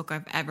best book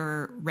I've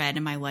ever read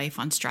in my life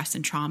on stress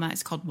and trauma.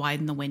 It's called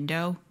Widen the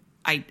Window.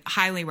 I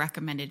highly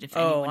recommend it if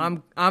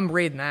anyone... I'm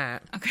reading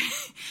that. Okay.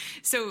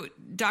 So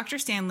Dr.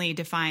 Stanley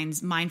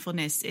defines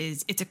mindfulness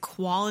is it's a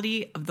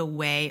quality of the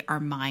way our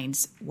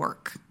minds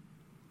work.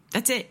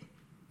 That's it.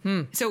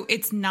 So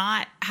it's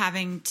not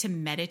having to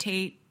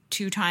meditate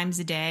 2 times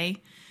a day.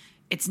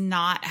 It's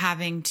not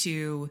having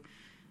to,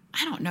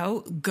 I don't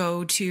know,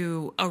 go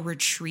to a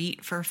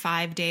retreat for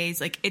 5 days.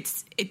 Like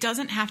it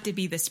doesn't have to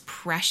be this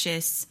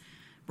precious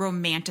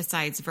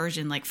romanticized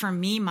version. Like for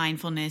me,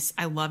 mindfulness,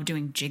 I love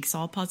doing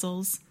jigsaw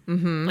puzzles.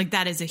 Like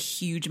that is a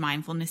huge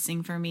mindfulness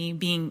thing for me,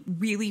 being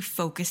really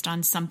focused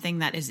on something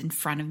that is in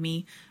front of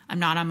me. I'm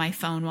not on my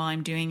phone while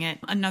I'm doing it.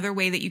 Another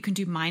way that you can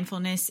do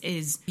mindfulness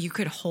is you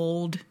could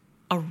hold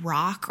a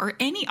rock or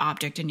any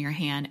object in your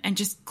hand and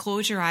just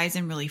close your eyes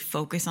and really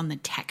focus on the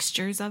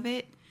textures of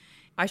it.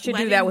 I should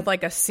do that with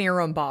like a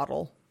serum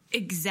bottle.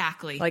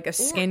 Exactly. Like a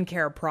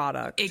skincare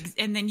product.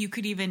 And then you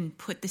could even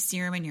put the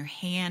serum in your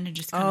hand and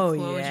just kind of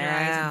close your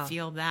eyes and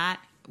feel that.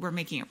 We're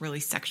making it really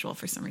sexual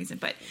for some reason,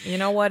 but you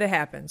know what? It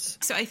happens.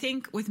 So I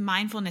think with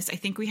mindfulness, I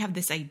think we have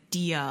this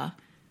idea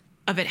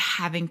of it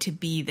having to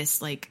be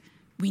this, like,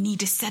 we need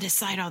to set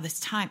aside all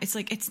this time. It's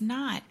like, it's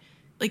not.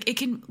 Like, it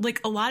can,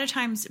 like, a lot of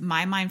times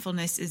my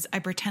mindfulness is I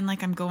pretend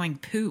like I'm going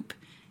poop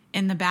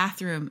in the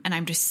bathroom and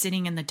I'm just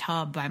sitting in the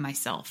tub by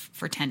myself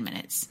for 10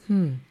 minutes.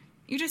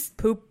 You just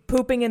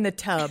pooping in the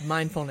tub,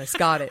 mindfulness.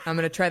 Got it. I'm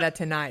going to try that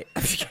tonight.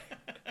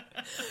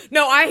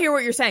 No, I hear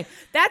what you're saying.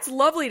 That's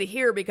lovely to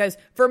hear because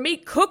for me,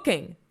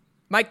 cooking,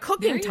 my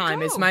cooking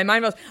time is my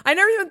mindfulness. I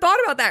never even thought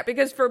about that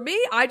because for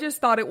me, I just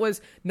thought it was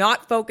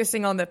not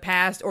focusing on the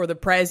past or the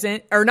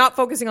present, or not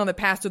focusing on the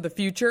past or the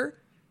future,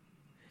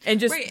 and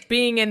just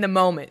being in the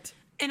moment.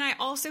 And I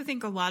also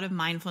think a lot of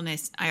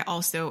mindfulness, I'm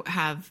also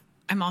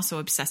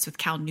obsessed with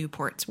Cal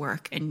Newport's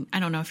work. And I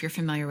don't know if you're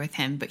familiar with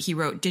him, but he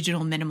wrote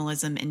Digital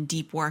Minimalism and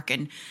Deep Work.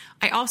 And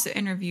I also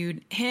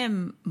interviewed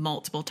him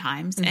multiple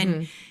times.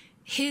 And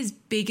his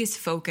biggest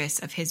focus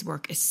of his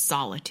work is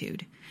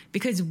solitude,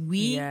 because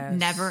we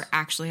never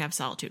actually have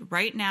solitude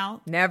right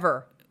now.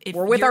 Never.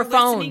 We're with our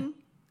phone.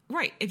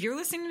 Right. If you're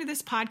listening to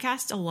this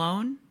podcast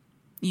alone,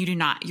 you're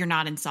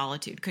not in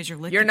solitude because you're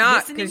listening. You're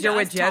not, because you're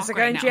with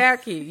Jessica and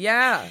Jackie.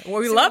 Yeah. Well,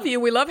 we love you.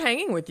 We love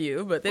hanging with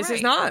you, but this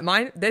is not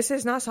mine. This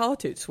is not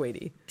solitude,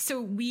 sweetie.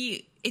 So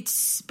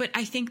but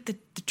I think the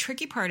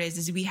tricky part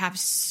is we have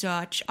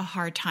such a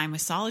hard time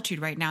with solitude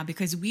right now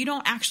because we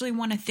don't actually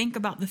want to think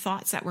about the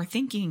thoughts that we're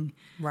thinking.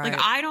 Right.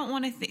 Like I don't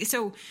want to think.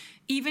 So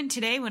even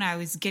today when I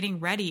was getting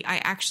ready,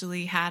 I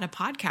actually had a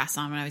podcast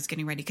on when I was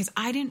getting ready because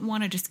I didn't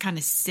want to just kind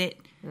of sit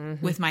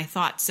with my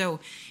thoughts. So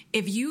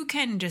if you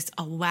can just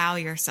allow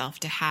yourself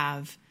to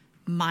have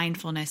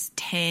mindfulness,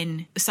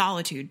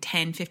 solitude,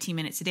 10, 15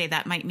 minutes a day,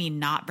 that might mean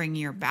not bringing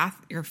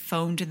your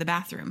phone to the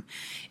bathroom.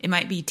 It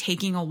might be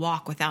taking a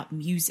walk without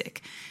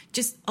music,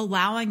 just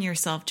allowing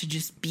yourself to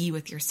just be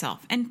with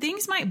yourself. And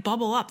things might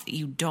bubble up that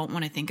you don't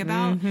want to think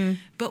about,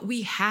 but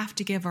we have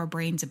to give our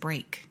brains a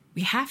break.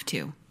 We have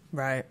to.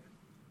 Right.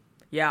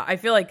 Yeah, I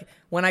feel like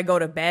when I go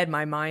to bed,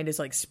 my mind is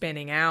like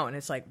spinning out and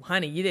it's like,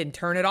 honey, you didn't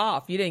turn it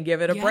off. You didn't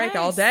give it a break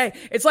all day.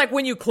 It's like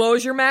when you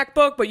close your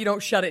MacBook, but you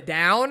don't shut it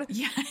down.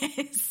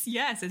 Yes.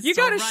 You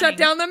got to shut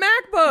down the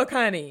MacBook,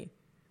 honey,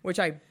 which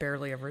I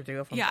barely ever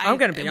do. I'm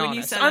going to be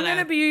honest. I'm going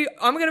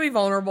to be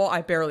vulnerable.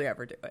 I barely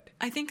ever do it.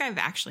 I think I've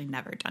actually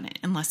never done it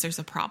unless there's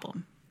a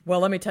problem.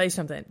 Well, let me tell you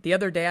something. The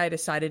other day I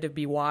decided to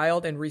be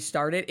wild and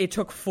restart it. It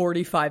took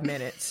 45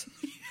 minutes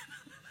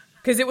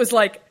because it was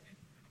like,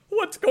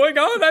 what's going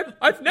on?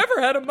 I've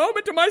never had a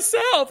moment to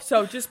myself.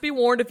 So just be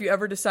warned if you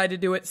ever decide to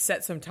do it,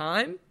 set some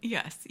time.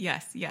 Yes.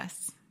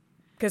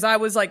 Because I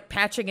was like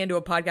patching into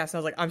a podcast and I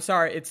was like, I'm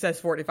sorry, it says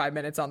 45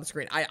 minutes on the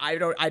screen.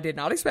 I did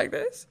not expect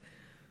this.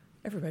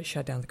 Everybody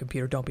shut down the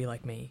computer. Don't be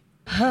like me.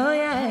 Oh,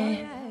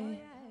 yeah.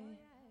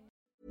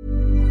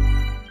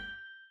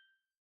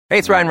 Hey,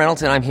 it's Ryan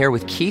Reynolds, and I'm here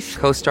with Keith,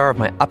 co-star of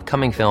my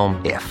upcoming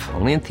film, If,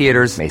 only in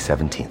theaters May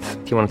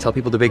 17th. Do you want to tell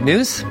people the big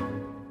news?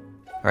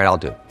 All right, I'll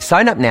do it.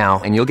 Sign up now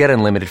and you'll get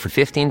unlimited for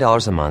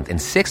 $15 a month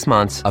and 6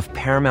 months of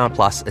Paramount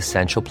Plus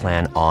Essential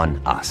Plan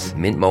on us.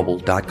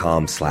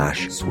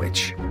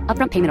 MintMobile.com/switch.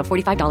 Upfront payment of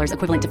 $45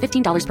 equivalent to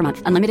 $15 per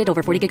month. Unlimited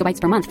over 40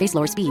 gigabytes per month. Face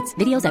lower speeds.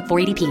 Videos at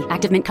 480p.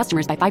 Active Mint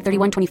customers by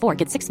 531.24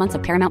 get 6 months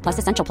of Paramount Plus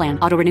Essential Plan.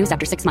 Auto renews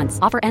after 6 months.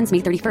 Offer ends May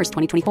 31st,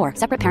 2024.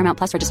 Separate Paramount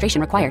Plus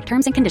registration required.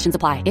 Terms and conditions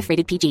apply if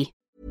rated PG.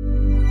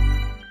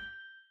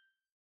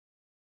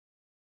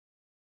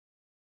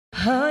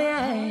 Oh, yeah.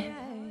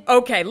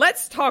 Okay,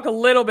 let's talk a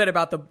little bit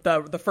about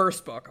the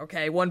first book,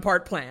 okay? One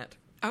Part Plant.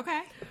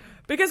 Okay.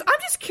 Because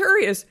I'm just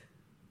curious,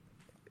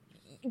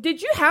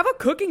 did you have a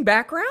cooking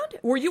background?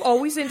 Were you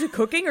always into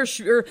cooking? Or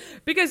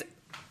because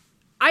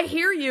I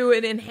hear you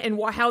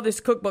and how this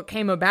cookbook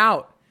came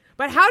about.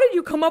 But how did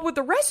you come up with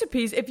the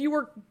recipes if you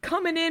were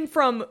coming in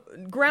from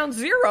ground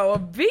zero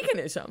of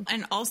veganism?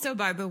 And also,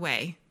 by the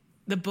way,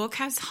 the book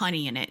has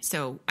honey in it,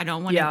 so I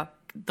don't want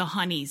the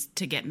honeys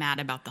to get mad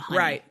about the honey.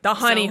 Right, the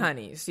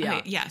honeys, yeah.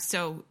 Okay, yeah,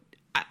 so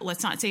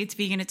let's not say it's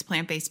vegan, it's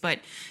plant-based, but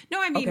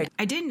no, I mean,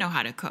 I didn't know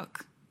how to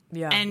cook.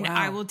 Yeah, and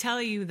I will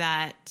tell you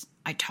that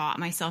I taught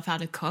myself how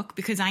to cook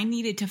because I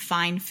needed to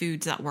find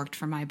foods that worked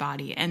for my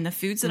body. And the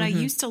foods that I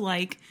used to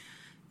like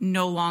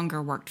no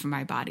longer worked for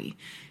my body.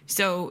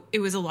 So it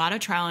was a lot of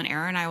trial and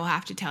error. And I will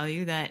have to tell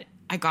you that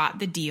I got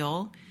the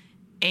deal.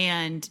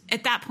 And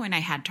at that point, I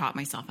had taught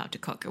myself how to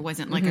cook. It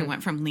wasn't like I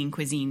went from lean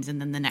cuisines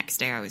and then the next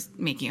day I was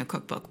making a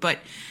cookbook. But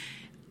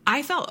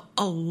I felt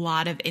a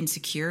lot of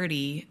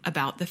insecurity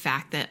about the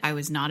fact that I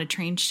was not a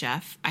trained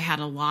chef. I had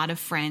a lot of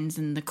friends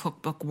in the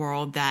cookbook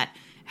world that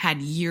had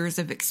years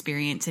of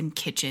experience in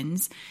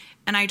kitchens.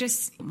 And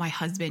my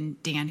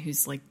husband, Dan,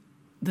 who's like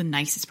the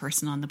nicest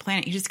person on the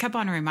planet, he just kept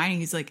on reminding,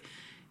 he's like,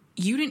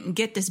 you didn't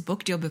get this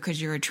book deal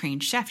because you're a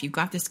trained chef. You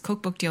got this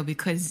cookbook deal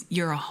because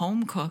you're a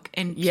home cook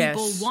and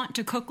people want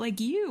to cook like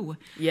you.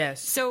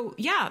 Yes. So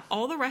yeah,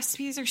 all the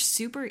recipes are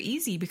super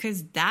easy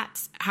because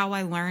that's how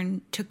I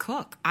learned to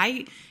cook.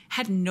 I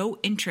had no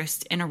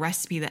interest in a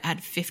recipe that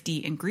had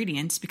 50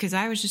 ingredients because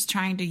I was just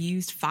trying to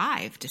use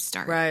 5 to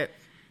start. Right.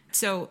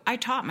 So I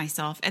taught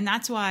myself. And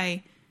that's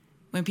why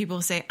when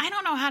people say, I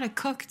don't know how to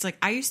cook, it's like,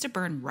 I used to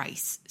burn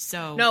rice.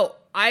 So no,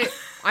 I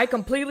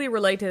completely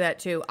relate to that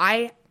too.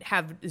 I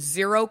have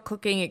zero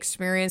cooking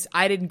experience.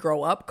 I didn't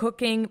grow up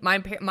cooking.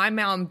 My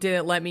mom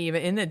didn't let me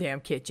even in the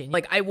damn kitchen.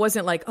 Like, I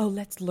wasn't like, oh,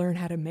 let's learn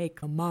how to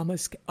make a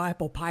mama's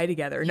apple pie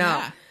together. No,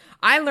 yeah.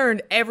 I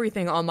learned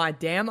everything on my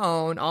damn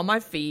own, on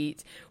my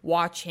feet,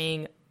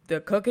 watching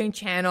the cooking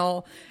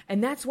channel.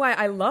 And that's why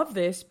I love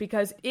this,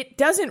 because it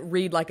doesn't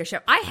read like a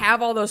chef. I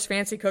have all those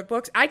fancy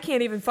cookbooks. I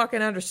can't even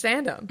fucking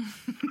understand them.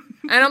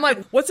 And I'm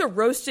like, what's a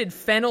roasted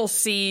fennel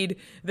seed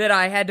that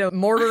I had to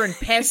mortar and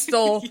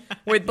pestle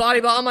with blah,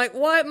 blah, blah. I'm like,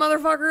 what,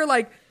 motherfucker?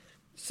 Like,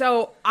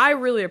 so I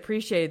really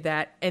appreciate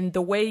that. And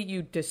the way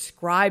you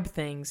describe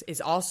things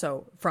is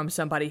also from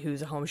somebody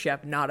who's a home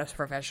chef, not a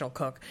professional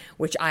cook,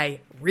 which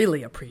I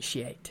really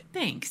appreciate.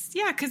 Thanks.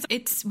 Yeah,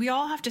 because we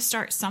all have to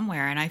start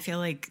somewhere. And I feel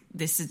like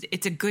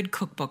it's a good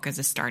cookbook as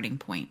a starting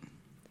point.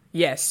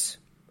 Yes.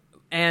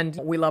 And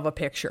we love a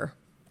picture.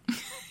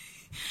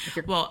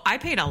 Well, I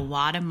paid a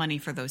lot of money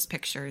for those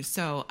pictures.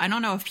 So I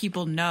don't know if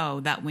people know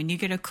that when you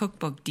get a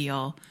cookbook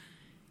deal,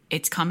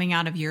 it's coming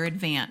out of your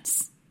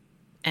advance.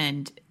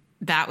 And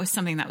that was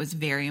something that was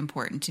very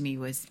important to me,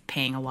 was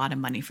paying a lot of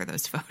money for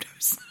those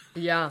photos.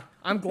 Yeah,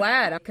 I'm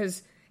glad,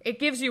 because it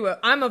gives you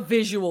I'm a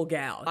visual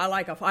gal. I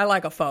like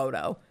a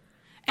photo.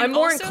 And I'm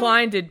more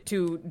inclined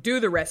to do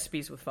the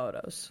recipes with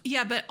photos.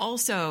 Yeah, but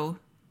also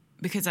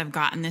because I've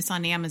gotten this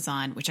on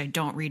Amazon, which I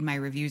don't read my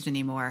reviews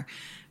anymore.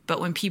 But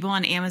when people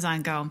on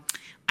Amazon go,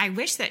 I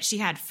wish that she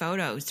had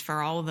photos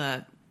for all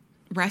the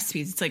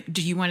recipes. It's like,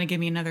 do you want to give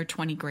me another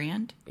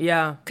 $20,000?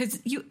 Yeah. Because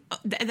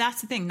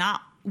that's the thing.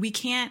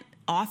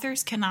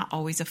 Authors cannot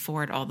always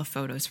afford all the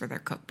photos for their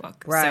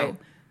cookbook. Right. So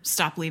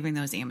stop leaving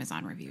those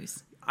Amazon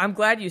reviews. I'm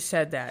glad you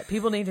said that.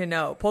 People need to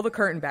know. Pull the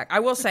curtain back. I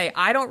will say,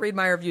 I don't read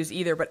my reviews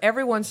either, but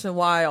every once in a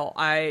while,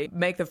 I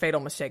make the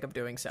fatal mistake of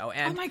doing so.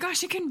 And oh my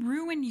gosh, it can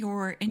ruin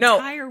your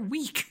entire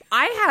week.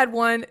 I had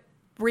one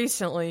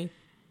recently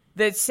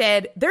that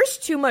said, there's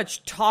too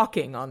much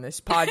talking on this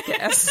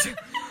podcast.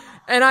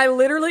 And I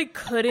literally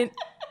couldn't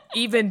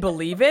even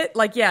believe it.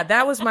 Like, yeah,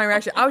 that was my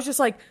reaction. I was just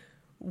like,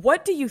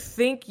 what do you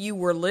think you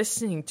were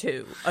listening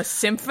to? A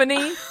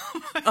symphony?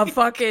 A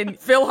fucking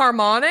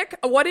Philharmonic?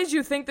 What did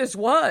you think this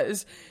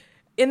was?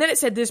 And then it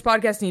said this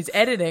podcast needs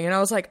editing. And I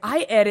was like,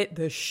 I edit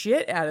the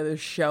shit out of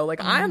this show.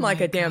 Like, I'm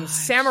like a damn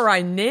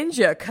samurai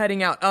ninja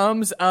cutting out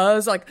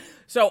uhs. Like,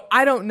 so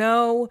I don't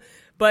know.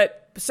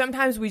 But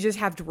sometimes we just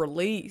have to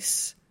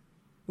release.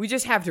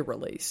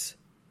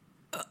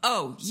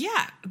 Oh,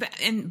 yeah.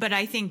 But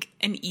I think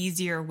an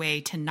easier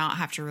way to not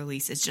have to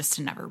release is just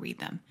to never read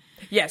them.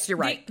 Yes, you're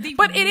right.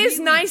 But it is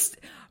nice.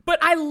 But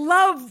I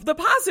love the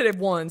positive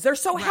ones. They're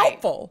so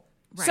helpful.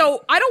 Right.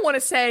 So I don't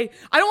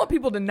want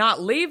people to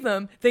not leave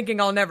them thinking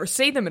I'll never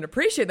see them and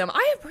appreciate them.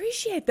 I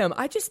appreciate them.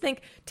 I just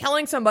think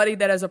telling somebody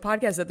that has a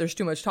podcast that there's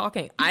too much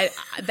talking,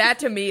 that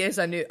to me is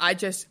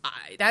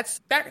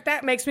that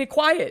makes me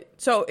quiet.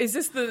 So is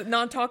this the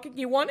non-talking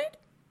you wanted?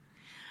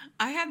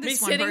 I had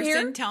this one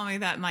person tell me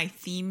that my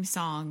theme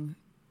song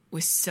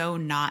was so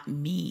not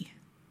me.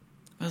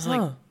 I was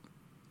like,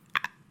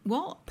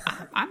 well,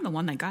 I'm the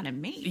one that got it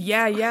made.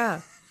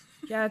 Yeah.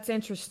 Yeah, it's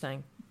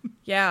interesting.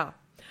 Yeah.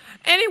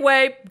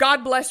 Anyway,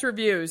 God bless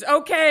reviews.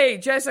 Okay,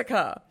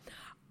 Jessica.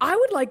 I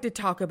would like to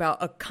talk about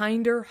a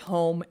kinder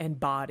home and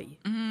body.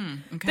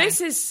 Okay. This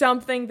is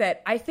something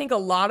that I think a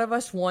lot of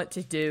us want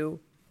to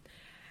do,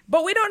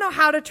 but we don't know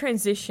how to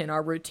transition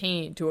our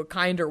routine to a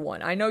kinder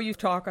one. I know you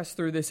talk us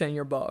through this in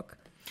your book.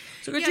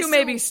 So could you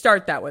maybe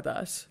start that with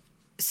us?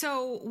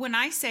 So when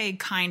I say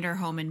kinder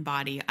home and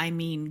body, I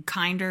mean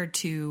kinder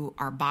to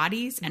our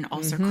bodies and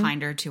also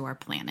kinder to our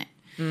planet.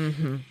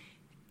 Mm-hmm.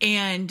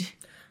 And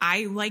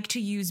I like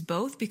to use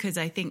both because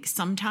I think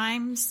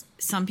sometimes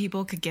some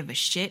people could give a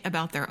shit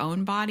about their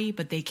own body,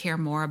 but they care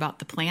more about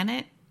the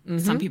planet. Mm-hmm.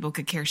 Some people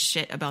could care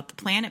shit about the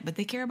planet, but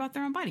they care about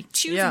their own body.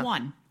 Choose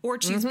one or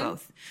choose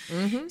both.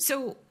 Mm-hmm.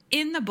 So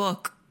in the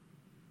book,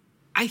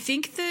 I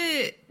think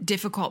the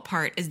difficult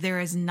part is there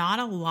is not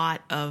a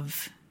lot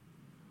of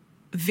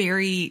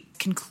very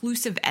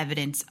conclusive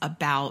evidence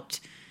about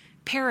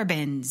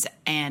parabens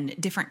and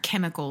different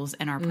chemicals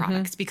in our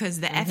products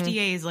because the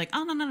FDA is like,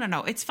 oh,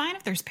 no. It's fine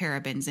if there's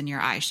parabens in your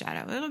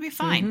eyeshadow. It'll be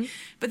fine.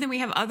 But then we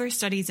have other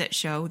studies that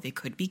show they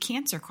could be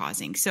cancer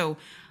causing. So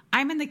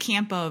I'm in the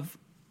camp of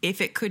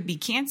if it could be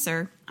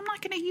cancer, I'm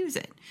not going to use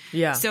it.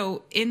 Yeah.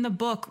 So in the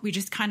book, we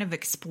just kind of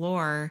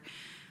explore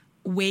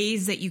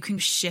ways that you can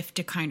shift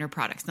to kinder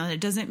products. Now, that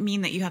doesn't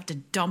mean that you have to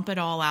dump it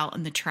all out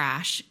in the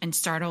trash and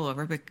start all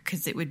over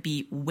because it would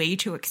be way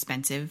too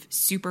expensive,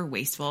 super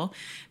wasteful.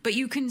 But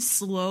you can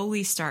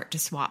slowly start to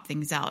swap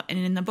things out. And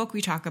in the book,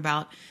 we talk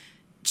about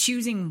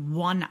choosing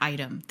one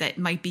item that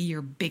might be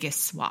your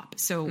biggest swap.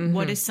 So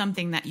what is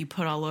something that you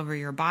put all over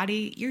your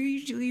body? You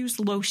usually use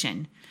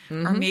lotion.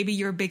 Or maybe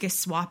your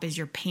biggest swap is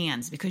your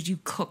pans because you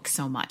cook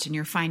so much and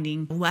you're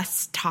finding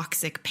less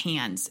toxic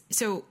pans.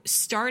 So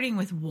starting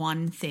with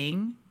one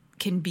thing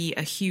can be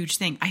a huge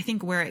thing. I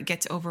think where it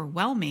gets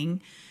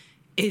overwhelming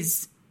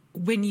is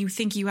when you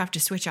think you have to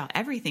switch out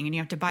everything and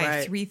you have to buy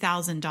a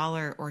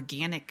 $3,000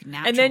 organic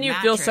natural and then you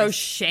mattress. feel so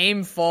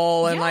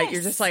shameful and like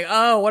you're just like,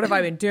 oh, what have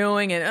I been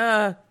doing?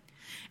 And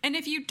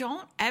if you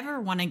don't ever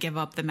want to give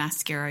up the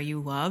mascara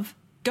you love,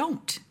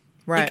 don't.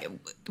 Right.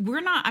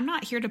 Like, I'm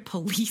not here to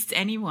police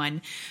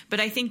anyone,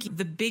 but I think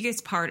the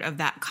biggest part of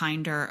that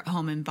kinder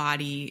home and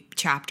body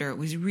chapter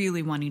was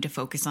really wanting to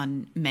focus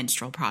on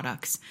menstrual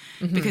products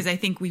because I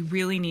think we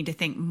really need to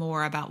think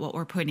more about what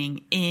we're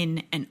putting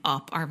in and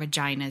up our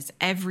vaginas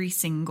every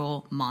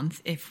single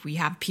month if we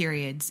have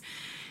periods,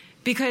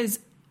 because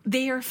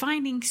they are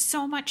finding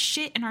so much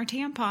shit in our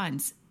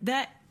tampons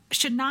that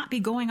should not be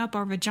going up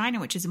our vagina,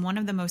 which is one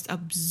of the most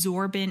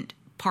absorbent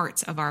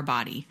parts of our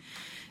body.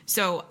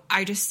 So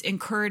I just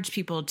encourage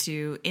people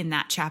to, in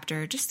that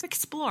chapter, just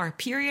explore.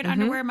 Period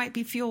underwear might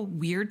feel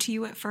weird to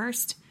you at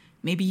first.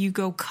 Maybe you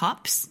go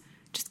cups.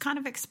 Just kind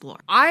of explore.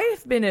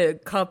 I've been a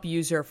cup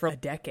user for a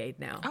decade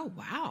now. Oh,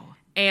 wow.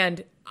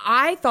 And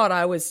I thought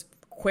I was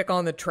quick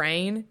on the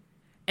train.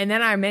 And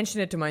then I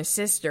mentioned it to my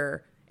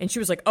sister. And she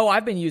was like, oh,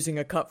 I've been using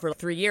a cup for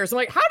 3 years. I'm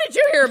like, how did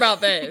you hear about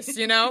this?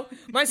 You know,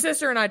 my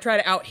sister and I try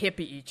to out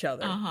hippie each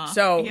other.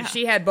 So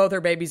she had both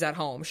her babies at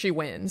home. She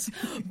wins.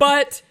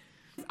 But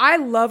I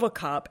love a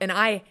cup and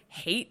I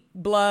hate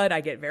blood.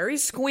 I get very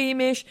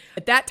squeamish.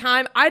 At that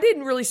time, I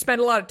didn't really spend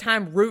a lot of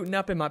time rooting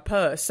up in my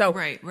puss. So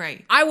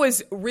right. I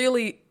was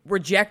really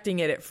rejecting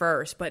it at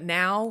first, but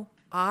now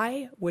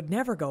I would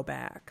never go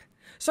back.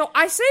 So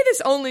I say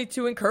this only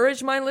to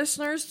encourage my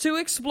listeners to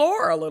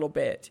explore a little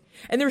bit.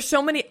 And there's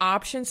so many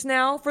options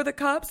now for the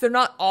cups. They're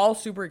not all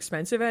super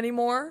expensive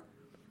anymore.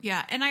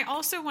 Yeah. And I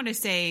also want to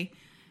say,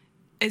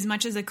 as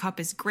much as a cup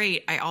is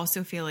great, I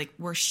also feel like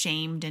we're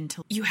shamed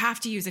into you have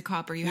to use a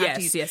cup or you have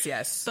to use.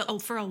 Yes. But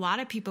for a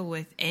lot of people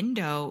with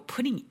endo,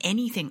 putting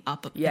anything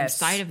up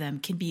inside of them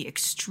can be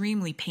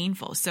extremely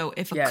painful. So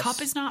if a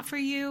cup is not for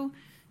you,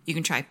 you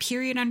can try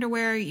period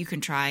underwear. You can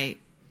try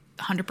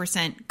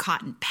 100%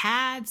 cotton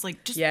pads.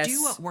 Like just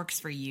do what works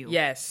for you.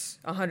 Yes,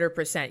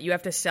 100%. You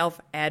have to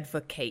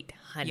self-advocate,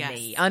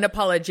 honey.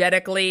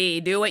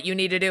 Unapologetically do what you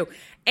need to do.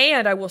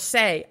 And I will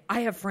say,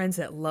 I have friends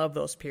that love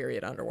those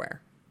period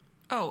underwear.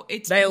 Oh,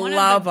 they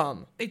love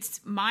them.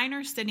 It's mine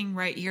are sitting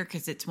right here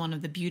because it's one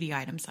of the beauty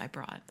items I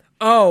brought.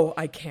 Oh,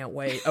 I can't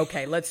wait.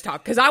 Okay, let's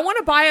talk. Because I want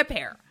to buy a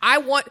pair.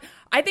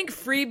 I think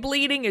free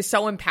bleeding is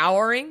so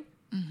empowering.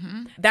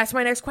 That's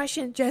my next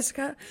question,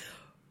 Jessica.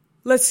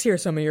 Let's hear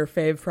some of your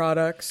fave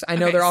products. I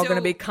know they're all going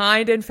to be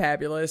kind and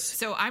fabulous.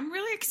 So I'm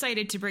really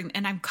excited to bring,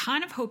 and I'm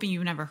kind of hoping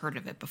you've never heard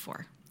of it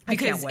before. I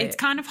can't wait. It's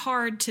kind of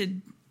hard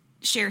to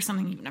share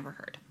something you've never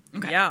heard.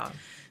 Okay. Yeah.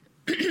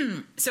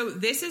 So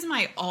this is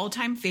my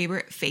all-time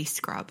favorite face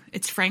scrub.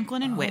 It's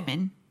Franklin and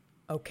Whitman.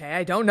 Okay,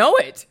 I don't know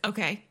it.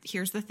 Okay,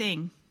 here's the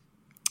thing.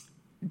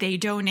 They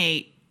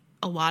donate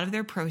a lot of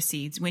their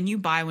proceeds when you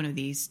buy one of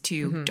these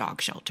to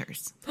dog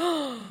shelters.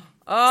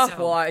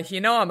 Well, you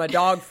know I'm a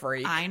dog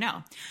freak. I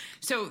know.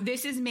 So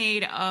this is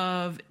made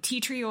of tea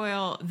tree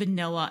oil,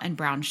 vanilla, and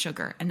brown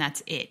sugar, and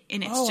that's it.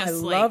 And it's just I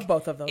love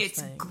both of those things.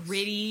 It's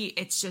gritty.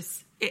 It's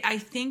just... I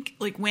think,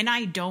 like, when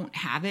I don't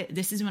have it,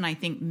 this is when I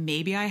think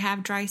maybe I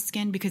have dry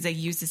skin because I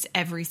use this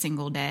every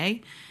single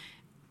day.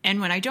 And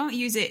when I don't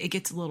use it, it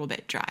gets a little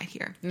bit dry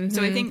here.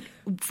 So I think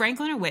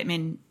Franklin or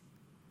Whitman,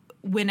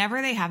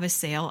 whenever they have a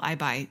sale, I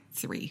buy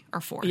 3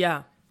 or 4.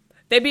 Yeah.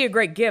 They'd be a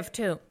great gift,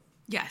 too.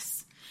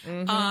 Yes.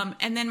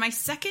 And then my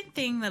second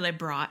thing that I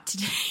brought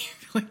today,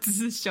 like this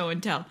is show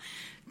and tell,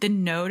 the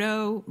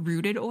Noto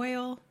Rooted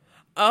Oil.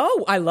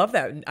 Oh, I love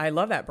that. I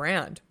love that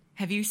brand.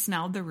 Have you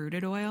smelled the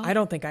rooted oil? I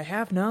don't think I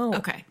have, no.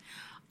 Okay.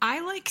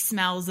 I like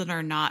smells that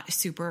are not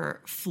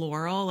super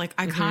floral. Like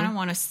I kind of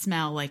want to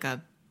smell like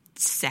a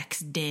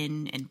sexed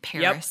in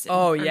Paris.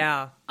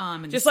 Yeah.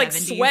 In just the like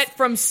 70s. Sweat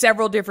from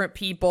several different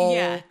people.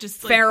 Yeah.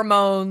 Just like,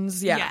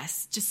 pheromones. Yeah.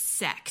 Yes. Just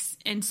sex.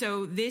 And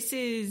so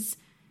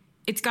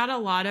it's got a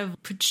lot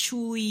of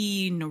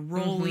patchouli,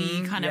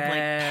 neroli, kind of like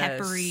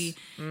peppery.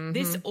 Mm-hmm.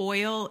 This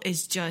oil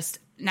is just,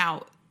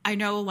 now I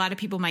know a lot of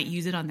people might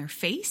use it on their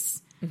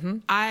face. Mm-hmm.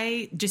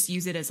 I just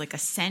use it as like a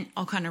scent.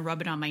 I'll kind of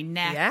rub it on my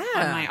neck,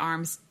 on my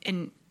arms.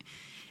 And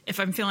if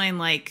I'm feeling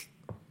like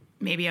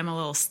maybe I'm a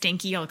little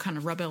stinky, I'll kind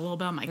of rub it a little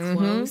bit on my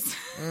clothes.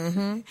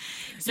 Mm-hmm.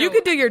 So, you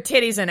could do your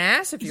titties and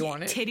ass if you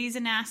want it. Titties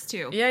and ass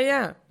too.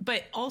 Yeah.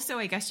 But also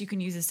I guess you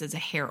can use this as a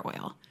hair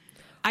oil.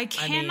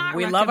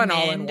 We love an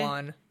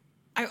all-in-one.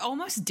 I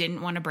almost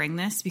didn't want to bring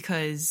this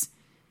because,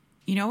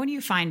 you know, when you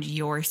find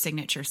your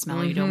signature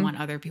smell, you don't want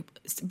other people.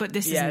 But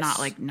this is not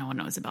like no one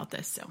knows about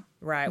this. So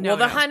right. Well,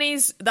 the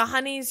honeys,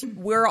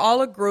 we're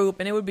all a group,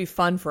 and it would be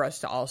fun for us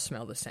to all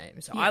smell the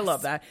same. So I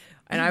love that.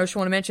 And I just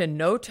want to mention,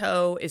 No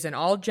Toe is an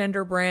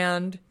all-gender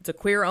brand. It's a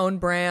queer-owned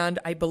brand.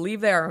 I believe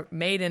they are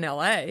made in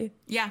L.A.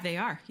 Yeah, they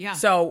are. Yeah.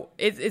 So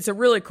it's a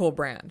really cool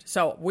brand.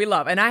 So we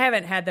love, and I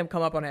haven't had them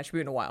come up on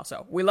Attribute in a while.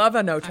 So we love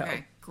a No Toe.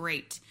 Okay,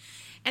 great.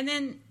 And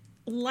then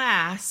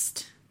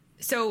last,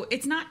 so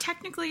it's not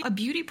technically a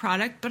beauty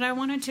product, but I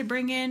wanted to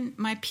bring in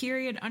my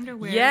period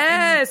underwear.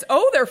 Yes.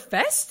 They're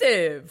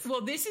festive.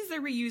 Well, this is the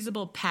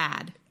reusable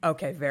pad.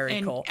 Okay,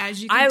 very cool.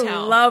 As you can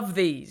tell, I love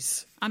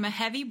these. I'm a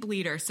heavy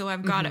bleeder, so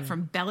I've got it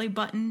from belly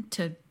button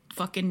to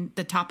fucking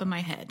the top of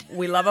my head.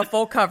 We love a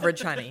full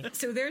coverage, honey.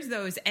 So there's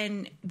those.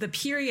 And the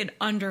period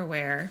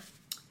underwear.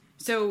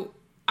 So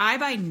I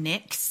buy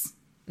Knix.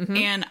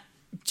 And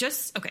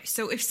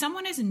so if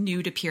someone is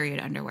new to period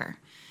underwear,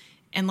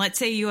 and let's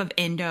say you have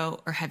endo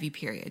or heavy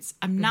periods,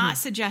 I'm not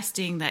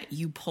suggesting that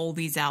you pull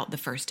these out the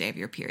first day of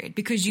your period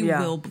because you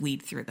will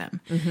bleed through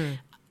them.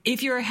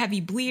 If you're a heavy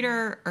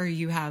bleeder or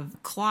you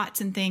have clots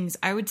and things,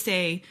 I would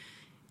say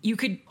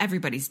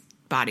everybody's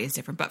body is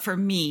different. But for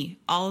me,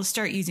 I'll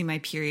start using my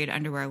period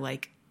underwear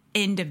like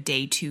end of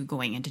day 2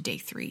 going into day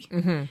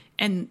 3.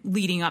 And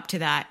leading up to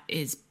that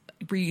is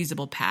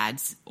reusable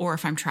pads, or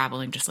if I'm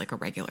traveling, just like a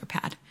regular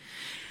pad.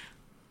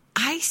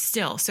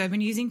 So I've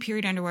been using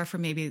period underwear for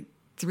maybe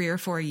 3 or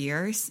 4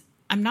 years.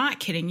 I'm not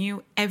kidding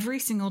you. Every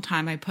single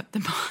time I put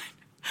them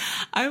on,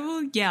 I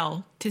will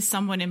yell to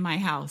someone in my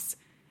house,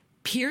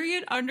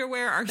 period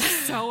underwear are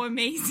so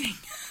amazing.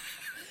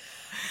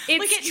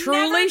 It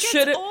truly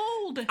should have.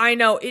 I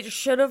know. It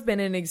should have been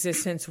in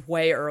existence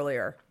way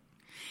earlier.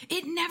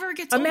 It never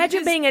gets Imagine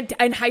old. being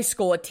in high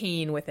school, a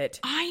teen with it.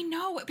 I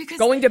know. Because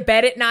going to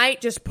bed at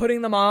night, just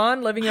putting them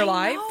on, living your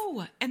life. I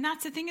know. And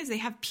that's the thing is they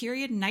have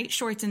period night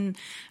shorts. And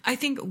I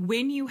think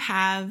when you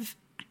have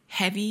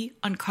heavy,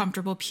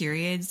 uncomfortable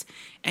periods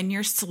and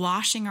you're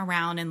sloshing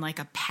around in like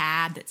a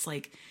pad that's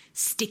like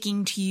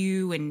sticking to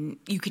you and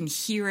you can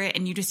hear it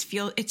and you just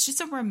feel it's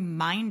just a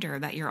reminder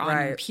that you're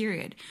on your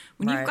period.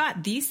 When you've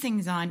got these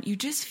things on, you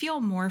just feel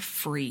more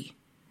free.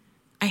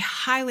 I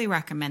highly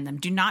recommend them.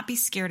 Do not be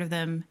scared of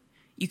them.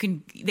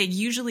 They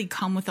usually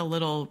come with a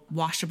little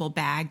washable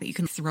bag that you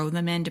can throw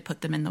them in to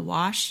put them in the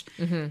wash.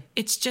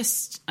 It's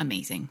just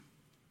amazing.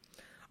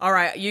 All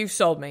right. You've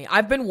sold me.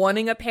 I've been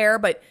wanting a pair,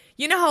 but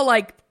you know how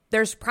like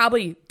there's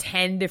probably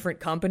 10 different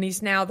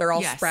companies now. They're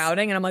all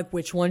sprouting. And I'm like,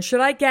 which one should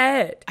I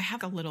get? I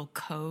have a little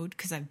code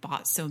because I've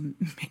bought so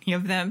many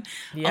of them.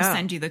 Yeah. I'll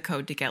send you the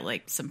code to get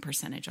like some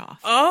percentage off.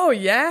 Oh,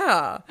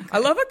 yeah. Okay. I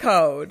love a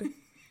code.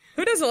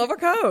 Who doesn't love a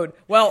code?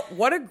 Well,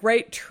 what a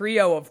great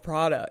trio of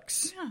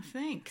products. Yeah,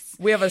 thanks.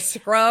 We have a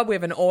scrub, we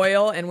have an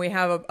oil, and we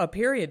have a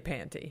period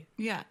panty.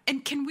 Yeah.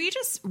 And can we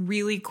just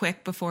really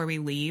quick before we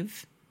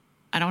leave,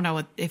 I don't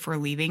know if we're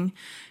leaving,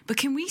 but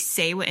can we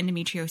say what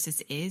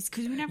endometriosis is?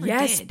 Because we never did.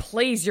 Yes,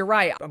 please. You're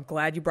right. I'm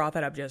glad you brought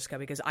that up, Jessica,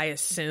 because I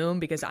assume,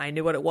 because I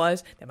knew what it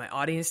was, that my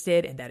audience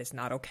did, and that is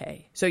not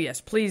okay. So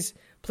yes, please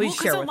share with us.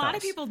 Because a lot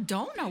of people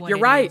don't know what You're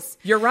it right. is.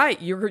 You're right.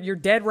 You're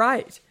dead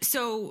right.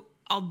 So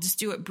I'll just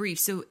do it brief.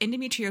 So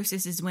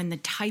endometriosis is when the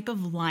type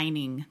of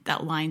lining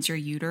that lines your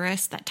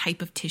uterus, that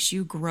type of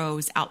tissue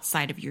grows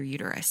outside of your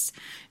uterus.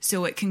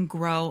 So it can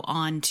grow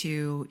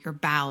onto your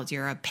bowels,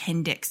 your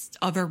appendix,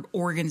 other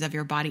organs of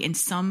your body. In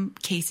some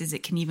cases,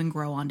 it can even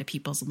grow onto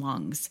people's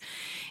lungs.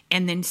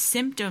 And then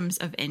symptoms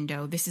of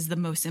endo, this is the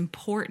most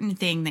important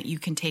thing that you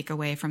can take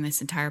away from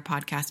this entire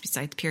podcast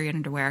besides period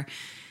underwear.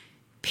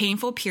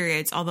 Painful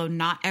periods, although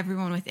not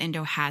everyone with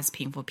endo has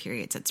painful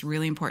periods. That's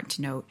really important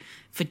to note.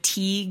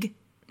 Fatigue,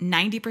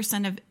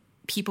 90% of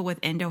people with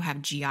endo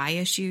have GI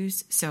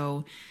issues.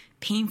 So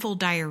painful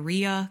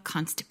diarrhea,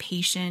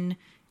 constipation,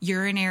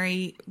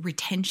 urinary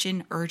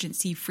retention,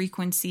 urgency,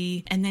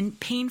 frequency, and then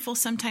painful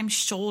sometimes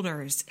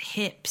shoulders,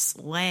 hips,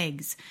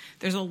 legs.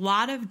 There's a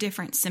lot of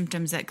different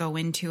symptoms that go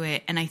into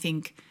it. And I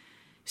think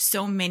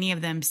so many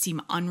of them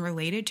seem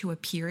unrelated to a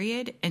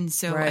period. And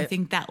so I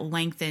think that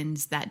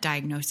lengthens that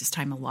diagnosis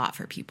time a lot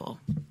for people.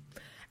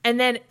 And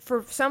then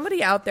for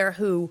somebody out there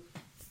who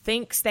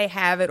thinks they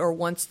have it or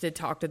wants to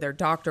talk to their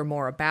doctor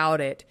more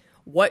about it,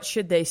 what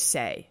should they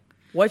say?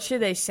 What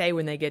should they say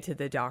when they get to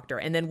the doctor?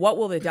 And then what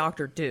will the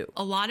doctor do?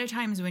 A lot of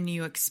times when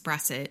you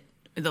express it,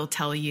 they'll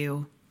tell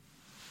you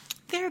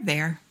they're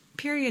there.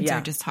 Periods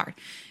are just hard.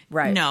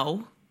 Right.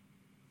 No,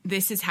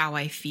 this is how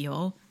I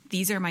feel.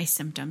 These are my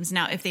symptoms.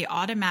 Now, if they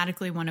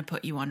automatically want to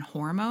put you on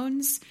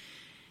hormones,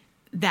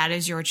 that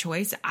is your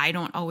choice. I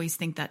don't always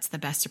think that's the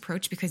best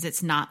approach because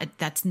that's not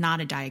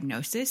a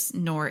diagnosis,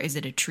 nor is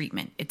it a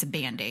treatment. It's a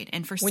Band-Aid.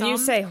 And for when you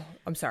say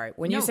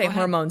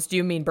hormones, do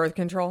you mean birth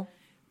control?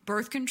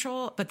 Birth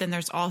control, but then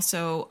there's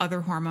also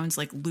other hormones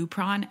like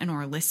Lupron and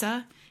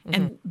Orlissa,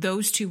 and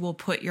those two will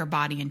put your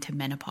body into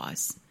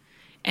menopause.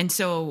 And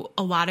so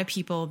a lot of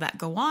people that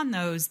go on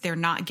those, they're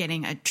not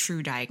getting a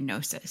true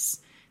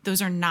diagnosis.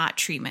 Those are not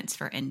treatments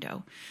for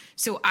endo.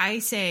 So I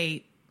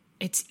say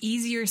it's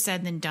easier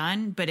said than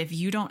done, but if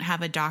you don't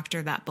have a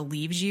doctor that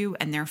believes you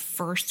and their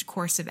first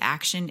course of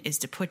action is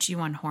to put you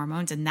on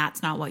hormones and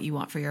that's not what you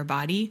want for your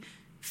body,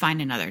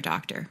 find another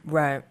doctor.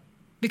 Right.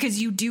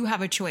 Because you do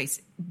have a choice.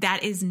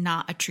 That is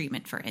not a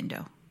treatment for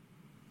endo.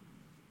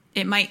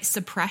 It might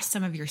suppress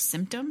some of your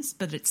symptoms,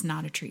 but it's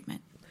not a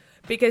treatment.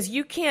 Because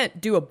you can't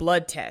do a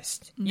blood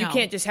test. No. You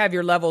can't just have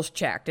your levels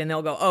checked and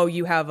they'll go, oh,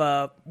 you have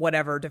a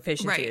whatever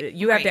deficiency. Right.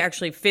 You have to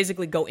actually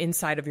physically go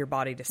inside of your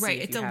body to see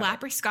if it's you a have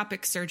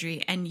laparoscopic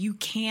surgery, and you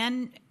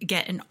can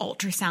get an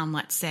ultrasound,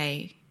 let's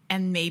say,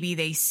 and maybe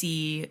they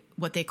see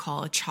what they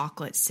call a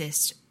chocolate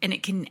cyst, and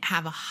it can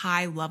have a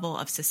high level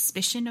of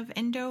suspicion of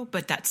endo,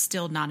 but that's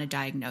still not a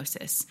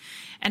diagnosis.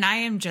 And I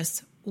am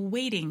just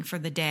waiting for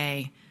the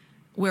day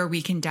where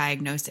we can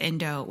diagnose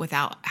endo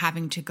without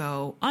having to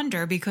go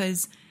under,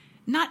 because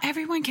not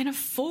everyone can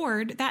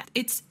afford that.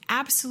 It's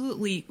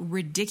absolutely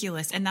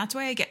ridiculous. And that's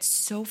why I get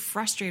so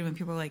frustrated when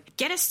people are like,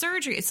 get a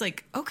surgery. It's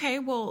like, okay,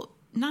 well,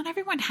 not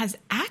everyone has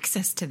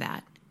access to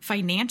that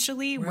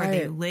financially where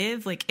they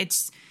live. Like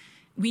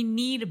we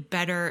need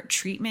better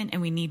treatment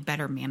and we need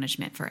better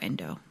management for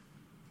endo.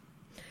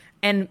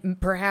 And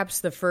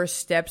perhaps the first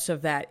steps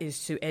of that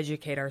is to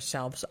educate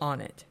ourselves on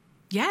it.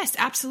 Yes,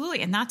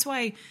 absolutely. And that's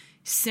why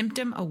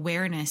symptom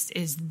awareness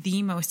is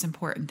the most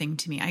important thing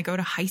to me. I go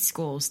to high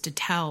schools to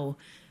tell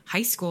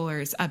high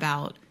schoolers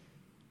about,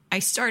 I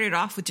started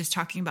off with just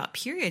talking about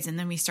periods, and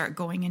then we start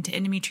going into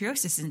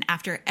endometriosis. And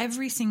after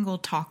every single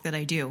talk that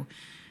I do,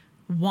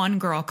 one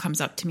girl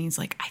comes up to me and is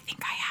like, I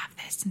think I have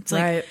this. And it's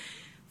like,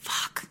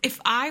 fuck. If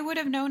I would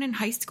have known in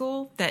high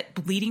school that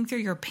bleeding through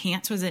your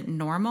pants wasn't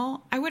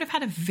normal, I would have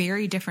had a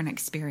very different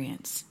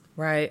experience.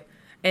 Right.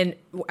 And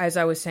as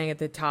I was saying at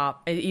the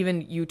top,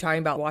 even you talking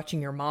about watching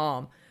your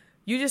mom,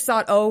 you just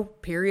thought, oh,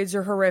 periods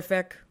are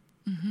horrific.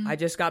 Mm-hmm.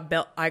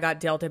 I got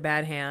dealt a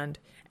bad hand.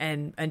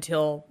 And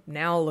until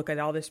now, look at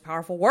all this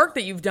powerful work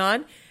that you've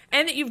done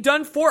and that you've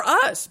done for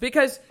us,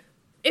 because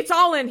it's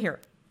all in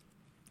here.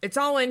 It's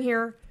all in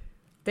here.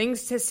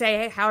 Things to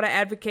say, how to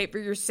advocate for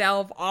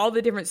yourself, all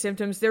the different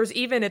symptoms. There's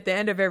even at the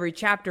end of every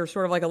chapter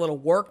sort of like a little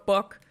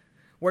workbook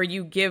where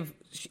you give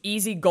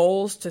easy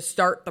goals to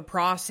start the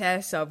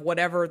process of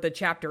whatever the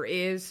chapter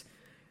is.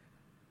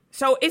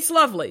 So it's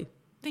lovely.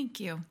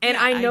 Thank you. And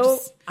I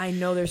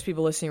know there's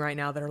people listening right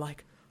now that are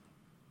like,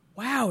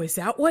 wow, is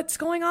that what's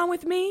going on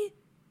with me?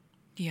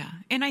 Yeah.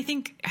 And I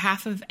think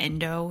half of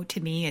endo to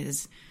me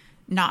is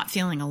not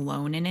feeling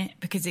alone in it,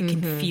 because it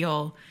can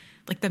feel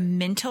like the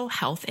mental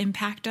health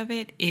impact of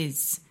it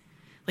is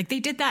like, they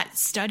did that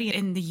study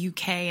in the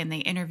UK and they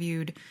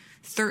interviewed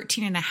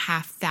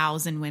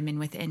 13,500 women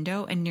with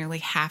endo, and nearly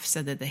half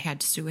said that they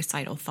had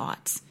suicidal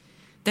thoughts.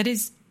 That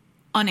is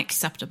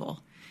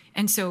unacceptable.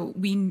 And so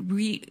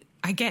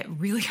I get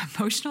really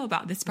emotional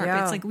about this part.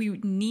 But it's like, we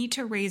need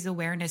to raise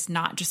awareness,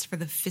 not just for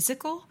the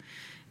physical,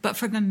 but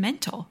for the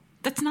mental.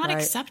 That's not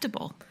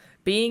acceptable.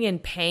 Being in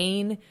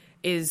pain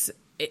is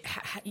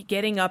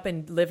getting up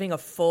and living a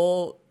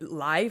full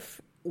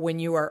life when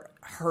you are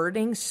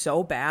hurting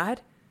so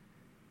bad.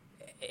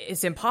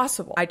 It's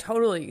impossible. I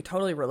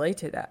totally relate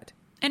to that.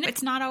 And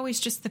it's not always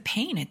just the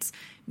pain.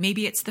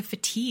 Maybe it's the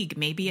fatigue.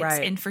 Maybe it's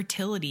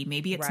infertility.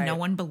 Maybe it's no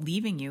one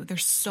believing you.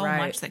 There's so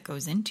much that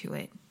goes into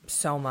it.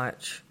 So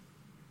much.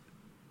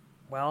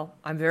 Well,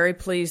 I'm very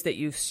pleased that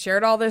you've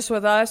shared all this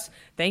with us.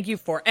 Thank you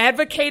for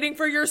advocating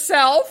for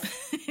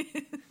yourself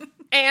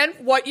and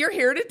what you're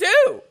here to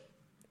do.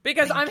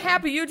 Because I'm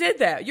happy you did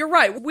that. You're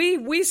right.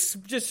 We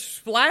just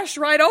splashed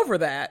right over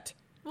that.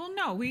 Well,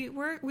 no, we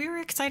were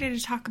excited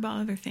to talk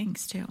about other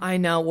things too. I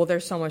know. Well,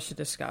 there's so much to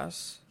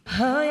discuss.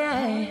 Oh,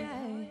 yeah.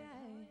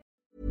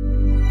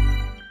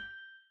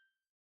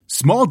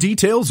 Small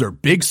details are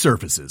big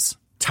surfaces.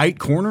 Tight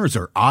corners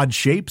are odd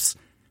shapes.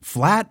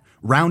 Flat,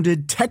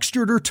 rounded,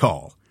 textured, or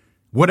tall.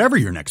 Whatever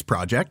your next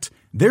project,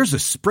 there's a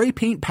spray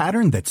paint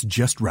pattern that's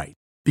just right.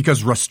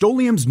 Because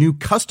Rust-Oleum's new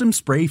Custom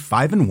Spray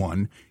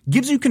 5-in-1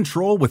 gives you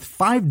control with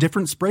 5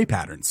 different spray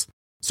patterns.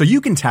 So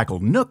you can tackle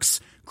nooks,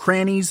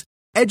 crannies,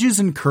 edges,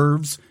 and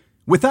curves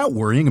without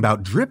worrying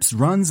about drips,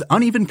 runs,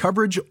 uneven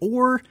coverage,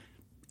 or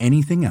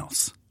anything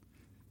else.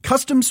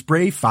 Custom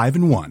Spray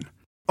 5-in-1.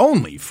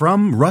 Only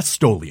from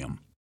Rust-Oleum.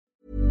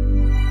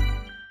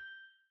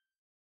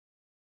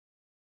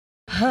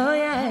 Oh,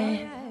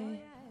 yeah.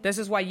 This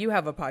is why you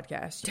have a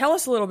podcast. Tell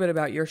us a little bit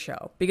about your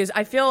show, because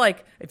I feel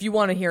like if you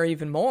want to hear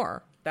even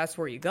more, that's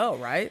where you go,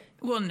 right?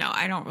 Well, no,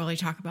 I don't really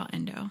talk about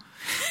endo.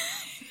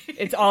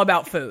 It's all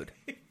about food.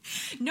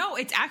 No,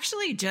 it's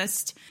actually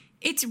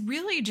it's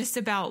really just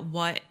about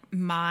what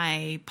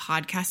my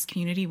podcast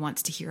community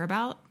wants to hear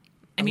about.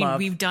 I mean,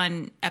 we've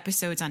done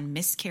episodes on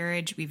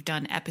miscarriage. We've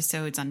done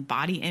episodes on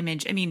body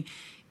image. I mean,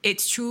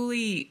 it's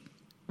truly,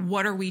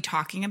 what are we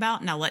talking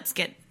about? Now let's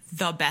get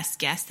the best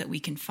guest that we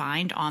can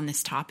find on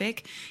this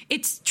topic.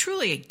 It's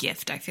truly a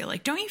gift, I feel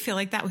like. Don't you feel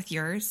like that with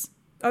yours?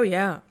 Oh,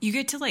 yeah. You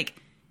get to like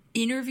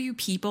interview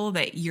people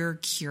that you're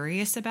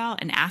curious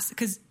about and ask,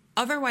 because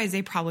otherwise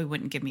they probably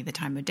wouldn't give me the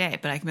time of day.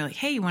 But I can be like,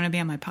 hey, you want to be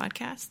on my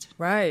podcast?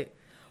 Right.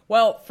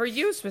 Well, for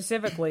you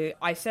specifically,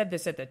 I said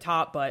this at the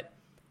top, but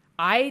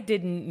I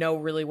didn't know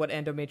really what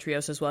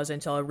endometriosis was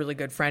until a really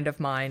good friend of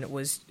mine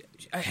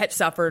had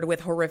suffered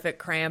with horrific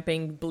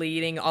cramping,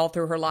 bleeding all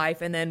through her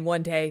life. And then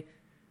one day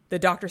the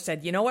doctor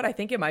said, you know what, I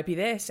think it might be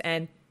this.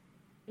 And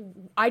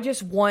I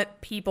just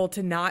want people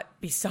to not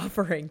be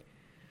suffering.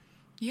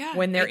 Yeah.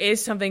 When there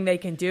is something they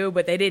can do,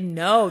 but they didn't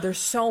know. There's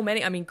so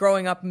many. I mean,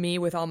 growing up, me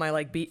with all my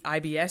like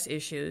IBS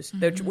issues,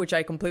 which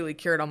I completely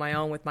cured on my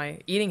own with my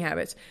eating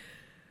habits.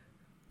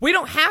 We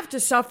don't have to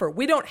suffer.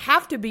 We don't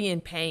have to be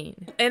in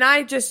pain. And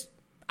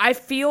I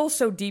feel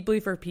so deeply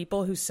for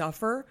people who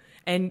suffer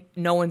and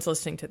no one's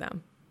listening to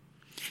them.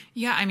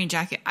 Yeah. I mean,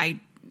 Jackie,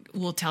 I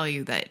will tell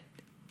you that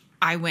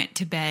I went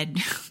to bed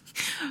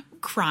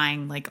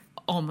crying like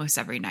almost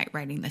every night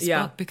writing this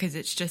book, because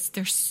it's just,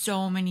 there's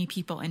so many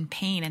people in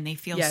pain and they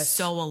feel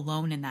so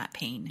alone in that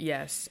pain.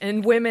 Yes.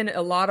 And women,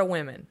 a lot of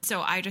women.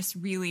 So I just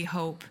really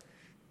hope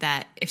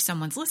that if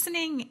someone's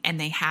listening and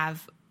they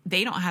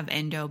don't have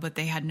endo, but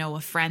they know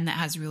a friend that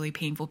has really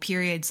painful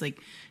periods, like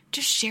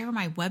just share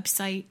my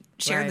website,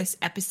 share this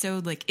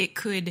episode. Like it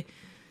could,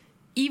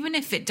 even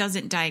if it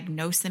doesn't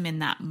diagnose them in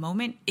that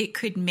moment, it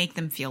could make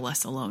them feel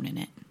less alone in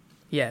it.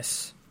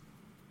 Yes.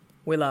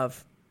 We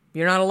love.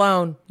 You're not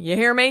alone. You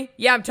hear me?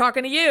 Yeah, I'm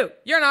talking to you.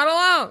 You're not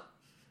alone.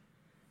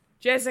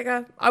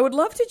 Jessica, I would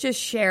love to just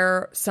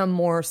share some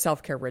more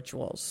self-care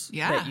rituals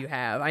that you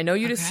have. I know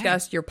you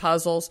discussed your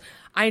puzzles.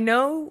 I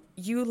know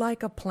you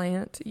like a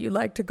plant. You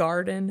like to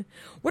garden.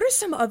 What are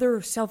some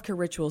other self-care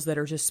rituals that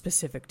are just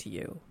specific to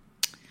you?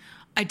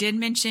 I did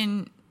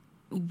mention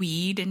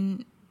weed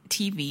and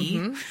TV.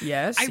 Mm-hmm.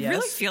 Yes, I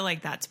really feel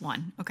like that's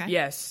one. Okay.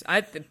 Yes,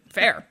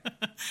 fair.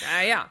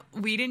 Yeah.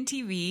 Weed and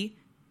TV,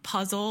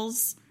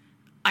 puzzles.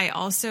 I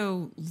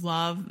also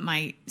love,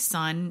 my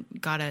son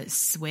got a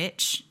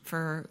Switch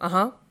for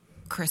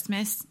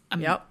Christmas.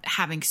 I'm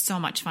having so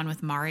much fun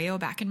with Mario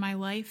back in my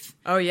life.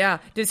 Oh, yeah.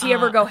 Does he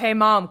ever go, hey,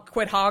 Mom,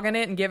 quit hogging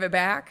it and give it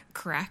back?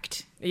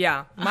 Correct.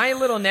 Yeah. My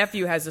little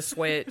nephew has a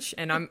Switch,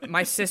 and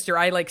my sister,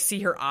 I like see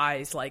her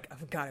eyes like,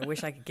 oh, God, I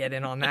wish I could get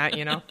in on that,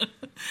 you know?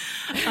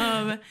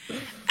 And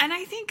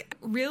I think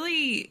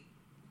really,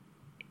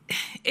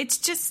 it's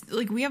just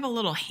like, we have a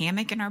little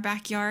hammock in our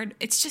backyard.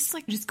 It's just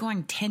like just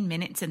going 10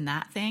 minutes in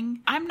that thing.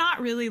 I'm not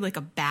really like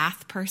a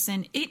bath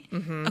person.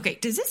 Okay,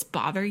 does this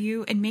bother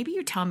you? And maybe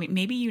you tell me,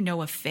 maybe you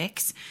know a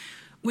fix.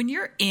 When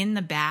you're in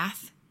the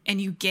bath and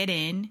you get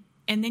in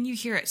and then you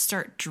hear it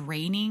start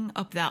draining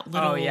up that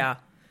little... Oh, yeah.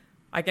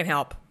 I can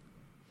help.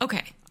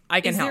 Okay.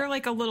 I can help. Is there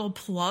like a little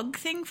plug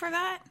thing for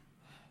that?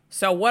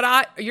 So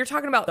you're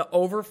talking about the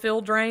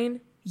overfill drain?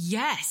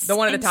 Yes. The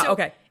one at the top.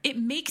 Okay. It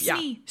makes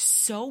me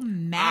so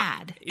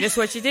mad. This is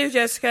what you do,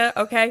 Jessica.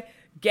 Okay.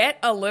 Get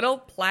a little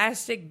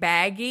plastic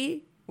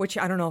baggie, which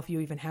I don't know if you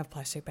even have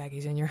plastic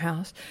baggies in your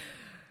house.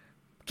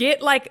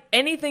 Get like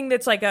anything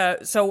that's like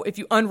so if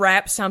you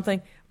unwrap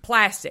something,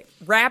 plastic,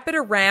 wrap it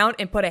around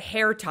and put a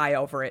hair tie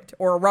over it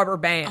or a rubber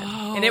band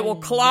and it will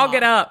clog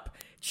it up.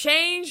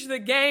 Change the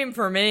game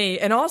for me.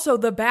 And also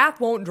the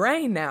bath won't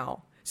drain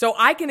now. So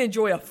I can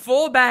enjoy a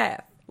full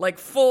bath, like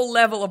full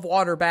level of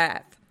water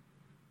bath.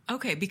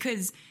 Okay,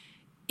 because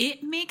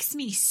it makes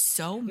me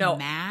so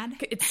mad.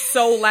 It's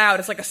so loud.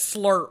 It's like a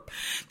slurp.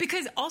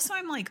 Because also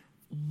I'm like,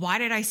 why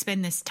did I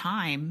spend this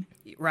time?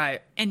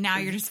 Right. And now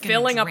you're just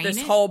filling up this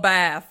whole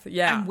bath.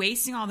 Yeah. I'm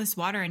wasting all this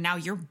water and now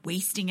you're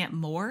wasting it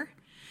more.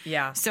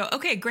 Yeah. So,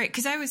 okay, great.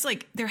 Because I was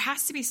like, there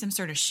has to be some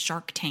sort of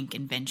Shark Tank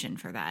invention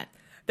for that.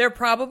 There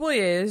probably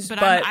is,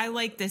 but I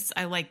like this.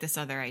 I like this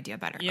other idea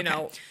better. You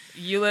know,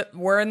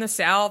 we're in the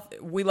South.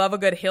 We love a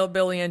good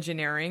hillbilly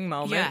engineering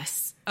moment.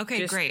 Yes. Okay,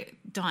 just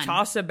great. Done.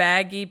 Toss a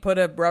baggie, put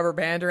a rubber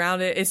band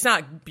around it. It's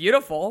not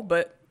beautiful,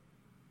 but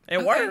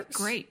it works.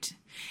 Great.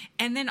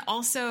 And then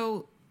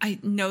also, I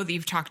know that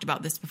you've talked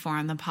about this before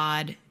on the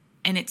pod,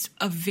 and it's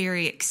a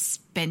very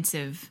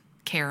expensive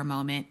care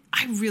moment.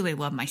 I really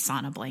love my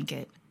sauna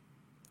blanket.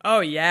 Oh,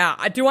 yeah.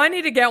 Do I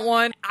need to get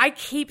one? I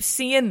keep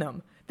seeing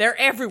them. They're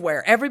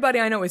everywhere. Everybody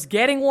I know is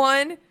getting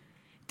one.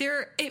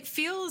 It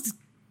feels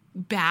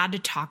bad to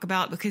talk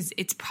about because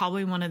it's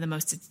probably one of the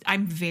most...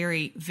 I'm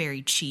very,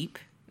 very cheap.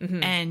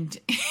 Mm-hmm. And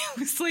it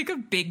was like a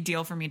big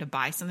deal for me to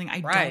buy something.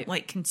 I don't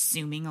like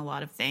consuming a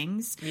lot of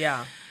things.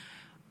 Yeah.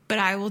 But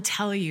I will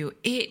tell you,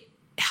 it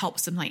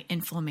helps with my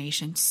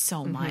inflammation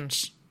so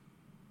much.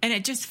 And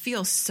it just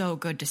feels so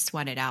good to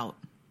sweat it out.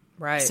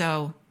 Right.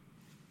 So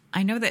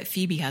I know that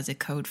Phoebe has a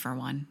code for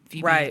one.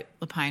 Phoebe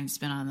Lapine's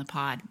been on the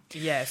pod.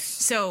 Yes.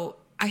 So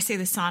I say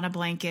the sauna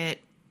blanket.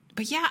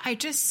 But yeah, I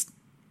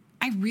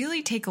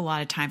really take a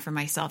lot of time for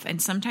myself.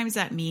 And sometimes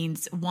that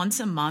means once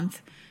a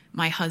month,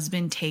 my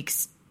husband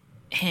takes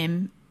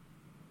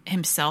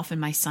himself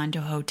and my son to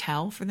a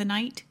hotel for the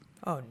night.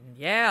 Oh,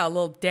 yeah. A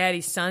little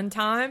daddy-son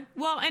time.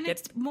 Well, and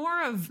it's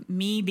more of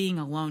me being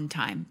alone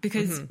time.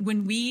 Because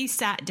when we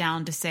sat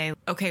down to say,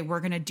 okay, we're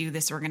going to do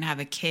this, we're going to have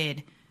a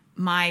kid,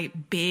 my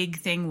big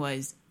thing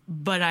was,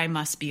 but I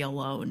must be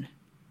alone.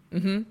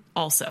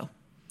 Also.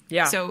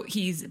 Yeah. So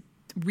he's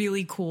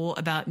really cool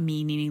about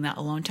me needing that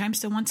alone time.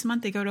 So once a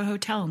month they go to a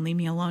hotel and leave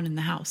me alone in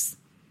the house.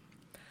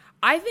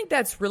 I think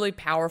that's really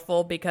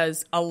powerful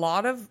because a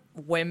lot of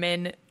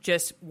women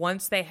just,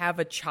 once they have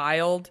a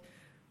child,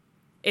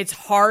 it's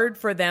hard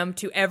for them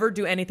to ever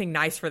do anything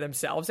nice for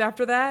themselves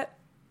after that,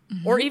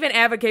 or even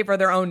advocate for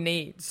their own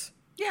needs.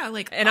 Yeah,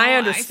 like, and I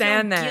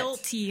understand I feel that.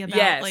 Guilty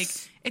about like,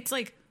 it's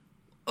like,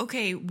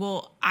 okay,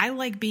 well, I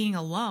like being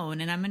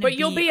alone, and I'm going to. But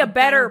you'll be a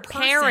better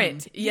parent.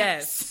 Person.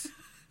 Yes,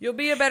 you'll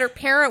be a better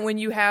parent when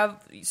you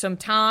have some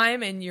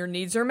time and your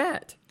needs are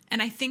met.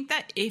 And I think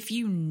that if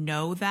you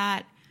know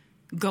that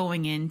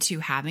going into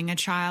having a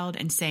child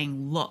and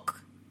saying,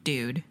 "Look,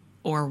 dude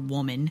or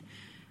woman,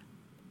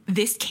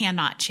 this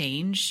cannot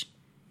change,"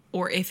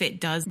 or if it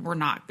does,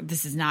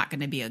 this is not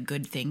going to be a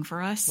good thing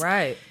for us.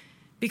 Right.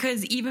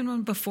 Because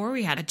even before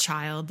we had a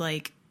child,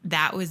 like,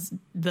 that was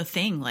the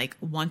thing. Like,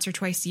 once or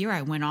twice a year,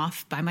 I went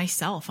off by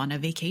myself on a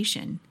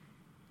vacation.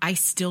 I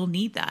still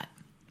need that,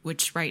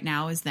 which right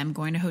now is them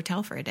going to a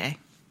hotel for a day.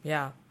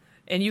 Yeah.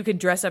 And you can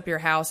dress up your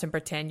house and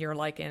pretend you're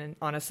like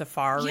on a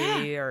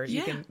safari, or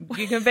you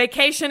can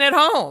vacation at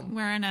home.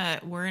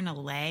 We're in a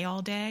lay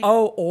all day.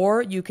 Oh,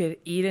 or you could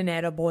eat an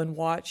edible and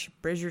watch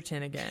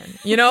Bridgerton again.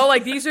 You know,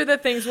 like, these are the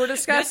things we're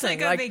discussing.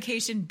 That's like a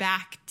vacation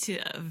back to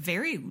a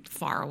very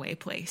far away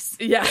place.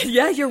 Yeah,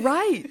 you're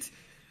right.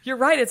 You're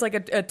right. It's like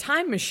a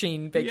time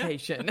machine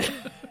vacation.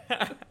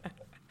 Yeah.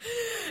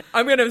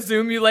 I'm going to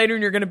Zoom you later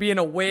and you're going to be in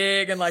a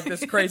wig and like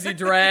this crazy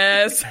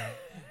dress.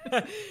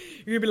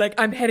 You're going to be like,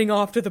 I'm heading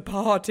off to the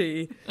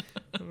party.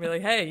 I'll be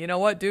like, hey, you know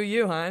what? Do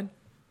you, hon?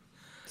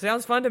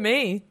 Sounds fun to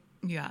me.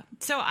 Yeah.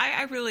 So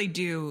I really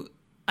do.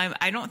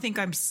 I don't think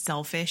I'm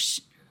selfish.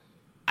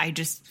 I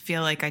just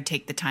feel like I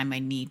take the time I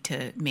need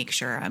to make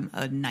sure I'm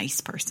a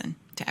nice person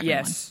to everyone.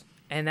 Yes.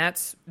 And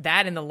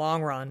that in the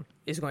long run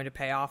is going to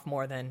pay off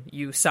more than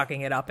you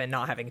sucking it up and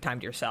not having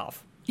time to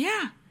yourself.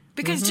 Yeah.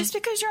 Because just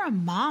because you're a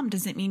mom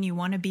doesn't mean you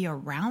want to be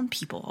around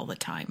people all the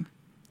time.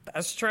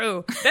 That's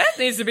true. That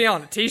needs to be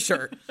on a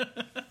t-shirt.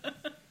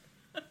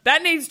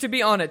 That needs to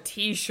be on a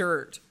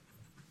t-shirt.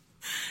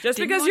 Just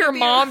because you're a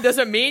mom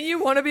doesn't mean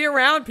you want to be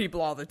around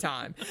people all the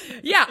time.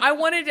 Yeah, I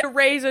wanted to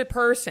raise a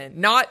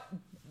person, not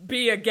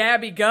be a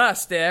Gabby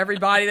Gus to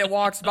everybody that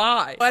walks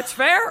by. That's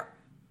fair.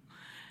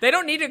 They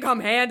don't need to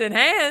come hand in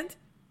hand.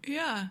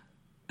 Yeah.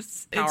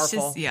 Powerful. It's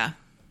just, yeah.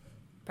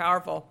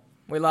 Powerful.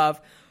 We love.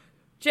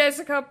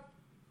 Jessica,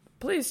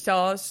 please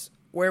tell us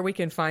where we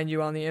can find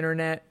you on the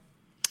internet.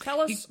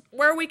 Tell us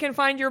where we can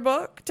find your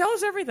book. Tell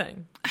us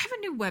everything. I have a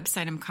new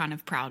website I'm kind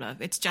of proud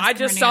of. It's I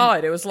just saw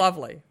it. It was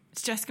lovely.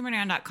 It's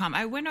JessicaMurnane.com.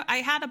 I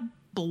had a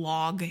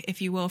blog,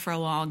 if you will, for a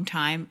long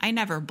time. I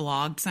never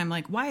blogged, so I'm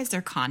like, why is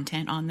there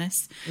content on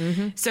this?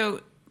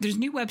 So there's a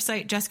new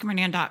website,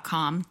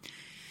 JessicaMurnane.com.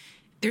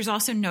 There's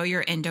also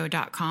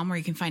KnowYourEndo.com, where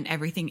you can find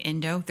everything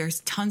endo. There's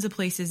tons of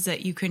places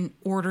that you can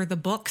order the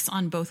books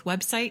on both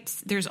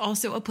websites. There's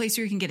also a place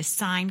where you can get a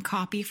signed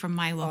copy from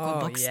my local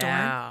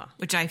bookstore,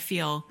 which I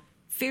feel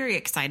very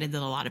excited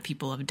that a lot of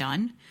people have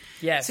done.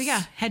 Yes. So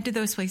yeah, head to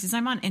those places.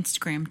 I'm on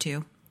Instagram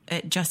too,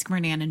 at Jessica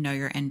Murnane and Know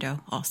Your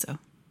Endo also.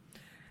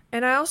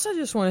 And I also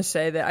just want to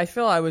say that I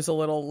feel I was a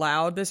little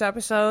loud this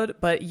episode,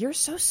 but you're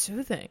so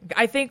soothing.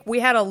 I think we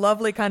had a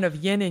lovely kind of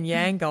yin and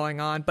yang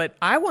going on, but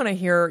I want to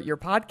hear your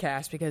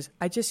podcast because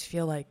I just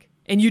feel like,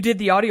 and you did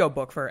the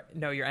audiobook for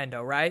Know Your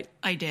Endo, right?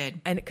 I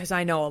did. And because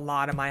I know a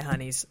lot of my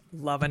honeys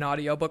love an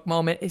audiobook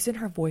moment. Isn't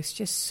her voice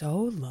just so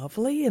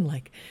lovely and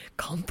like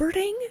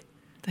comforting?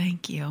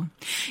 Thank you.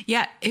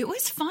 Yeah, it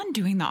was fun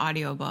doing the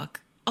audiobook.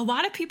 A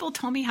lot of people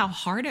told me how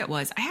hard it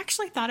was. I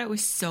actually thought it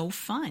was so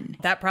fun.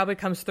 That probably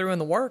comes through in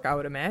the work, I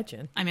would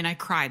imagine. I mean, I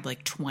cried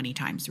like 20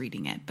 times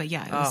reading it, but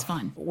yeah, it was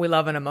fun. We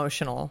love an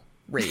emotional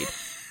read.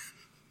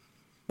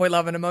 We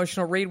love an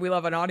emotional read. We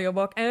love an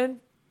audiobook. And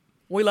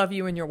we love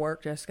you and your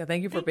work, Jessica.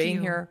 Thank you for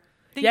being here.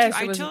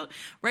 Thank you.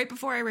 Right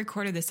before I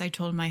recorded this, I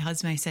told my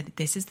husband, I said,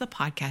 this is the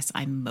podcast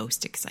I'm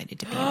most excited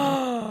to be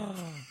on.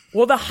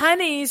 Well, the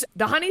honeys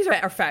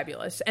are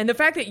fabulous. And the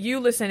fact that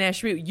you listen to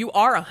Nash Butte, you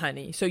are a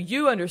honey. So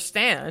you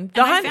understand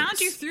the honeys. I found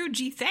you through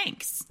G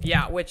Thanks.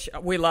 Yeah, which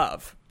we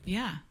love.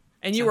 Yeah.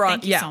 And you were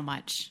on. Thank you so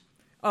much.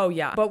 Oh,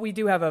 yeah. But we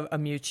do have a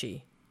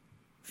Mucci.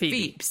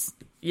 Phoebe. Phoebes.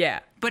 Yeah.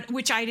 But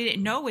which I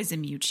didn't know was a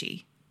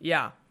Mucci.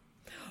 Yeah.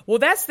 Well,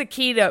 that's the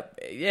key to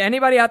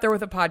anybody out there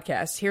with a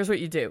podcast. Here's what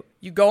you do.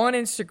 You go on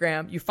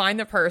Instagram, you find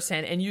the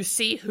person, and you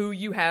see who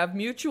you have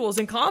mutuals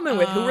in common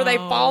with. Who are they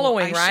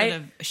following,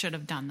 right? Should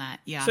have done that,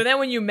 yeah. So then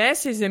when you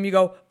message them, you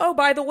go, oh,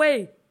 by the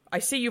way, I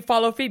see you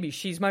follow Phoebe.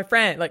 She's my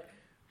friend. Like,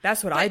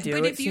 that's what I do.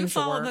 But if you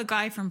follow the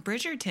guy from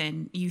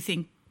Bridgerton,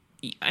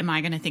 am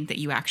I going to think that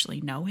you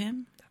actually know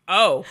him?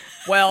 Oh,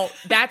 well,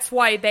 that's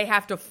why they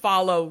have to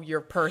follow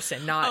your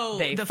person, not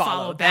they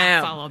follow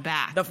them. Follow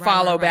back. The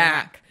follow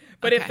back. Right.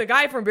 But if the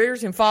guy from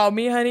Bridgerton followed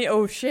me, honey,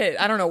 oh shit,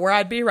 I don't know where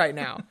I'd be right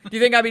now. Do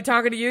you think I'd be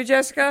talking to you,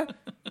 Jessica?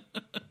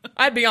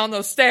 I'd be on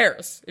those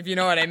stairs, if you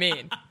know what I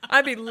mean.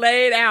 I'd be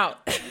laid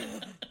out.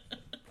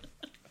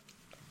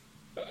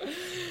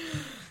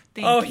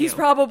 He's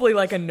probably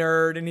like a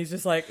nerd, and he's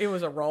just like, it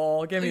was a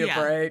role. Give me a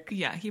break.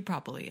 Yeah, he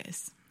probably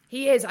is.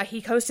 He is.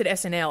 He hosted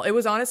SNL. It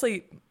was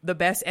honestly the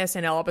best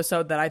SNL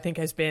episode that I think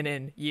has been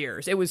in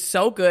years. It was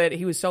so good.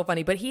 He was so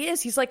funny. But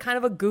he's like kind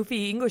of a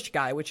goofy English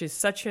guy, which is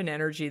such an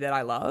energy that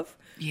I love.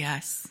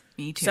 Yes,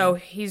 me too. So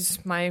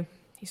he's my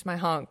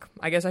hunk.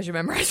 I guess I should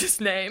memorize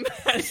his name.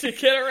 I should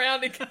get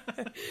around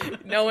to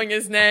knowing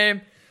his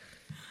name.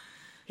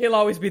 He'll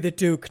always be the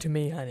Duke to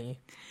me, honey.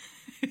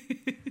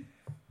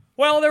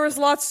 Well, there was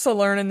lots to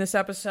learn in this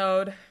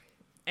episode.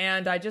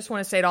 And I just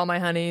want to say to all my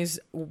honeys,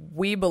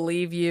 we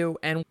believe you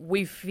and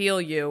we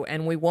feel you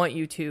and we want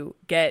you to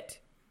get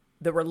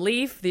the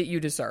relief that you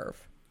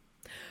deserve.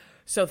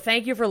 So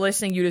thank you for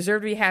listening. You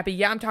deserve to be happy.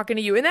 Yeah, I'm talking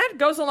to you. And that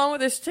goes along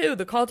with this too.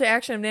 The call to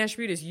action of Nash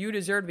Beauty is you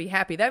deserve to be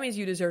happy. That means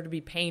you deserve to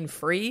be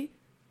pain-free.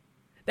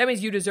 That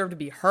means you deserve to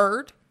be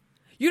heard.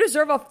 You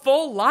deserve a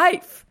full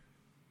life.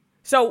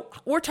 So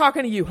we're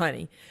talking to you,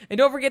 honey. And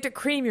don't forget to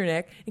cream your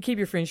neck and keep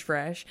your fringe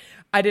fresh.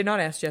 I did not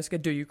ask Jessica,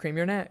 do you cream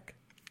your neck?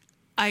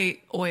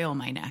 I oil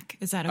my neck.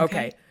 Is that okay?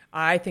 Okay.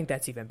 I think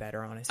that's even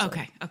better, honestly.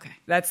 Okay.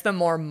 That's the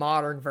more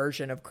modern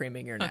version of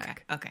creaming your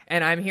neck. Okay.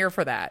 And I'm here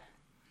for that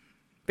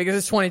because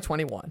it's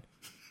 2021.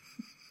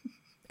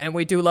 And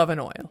we do love an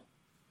oil.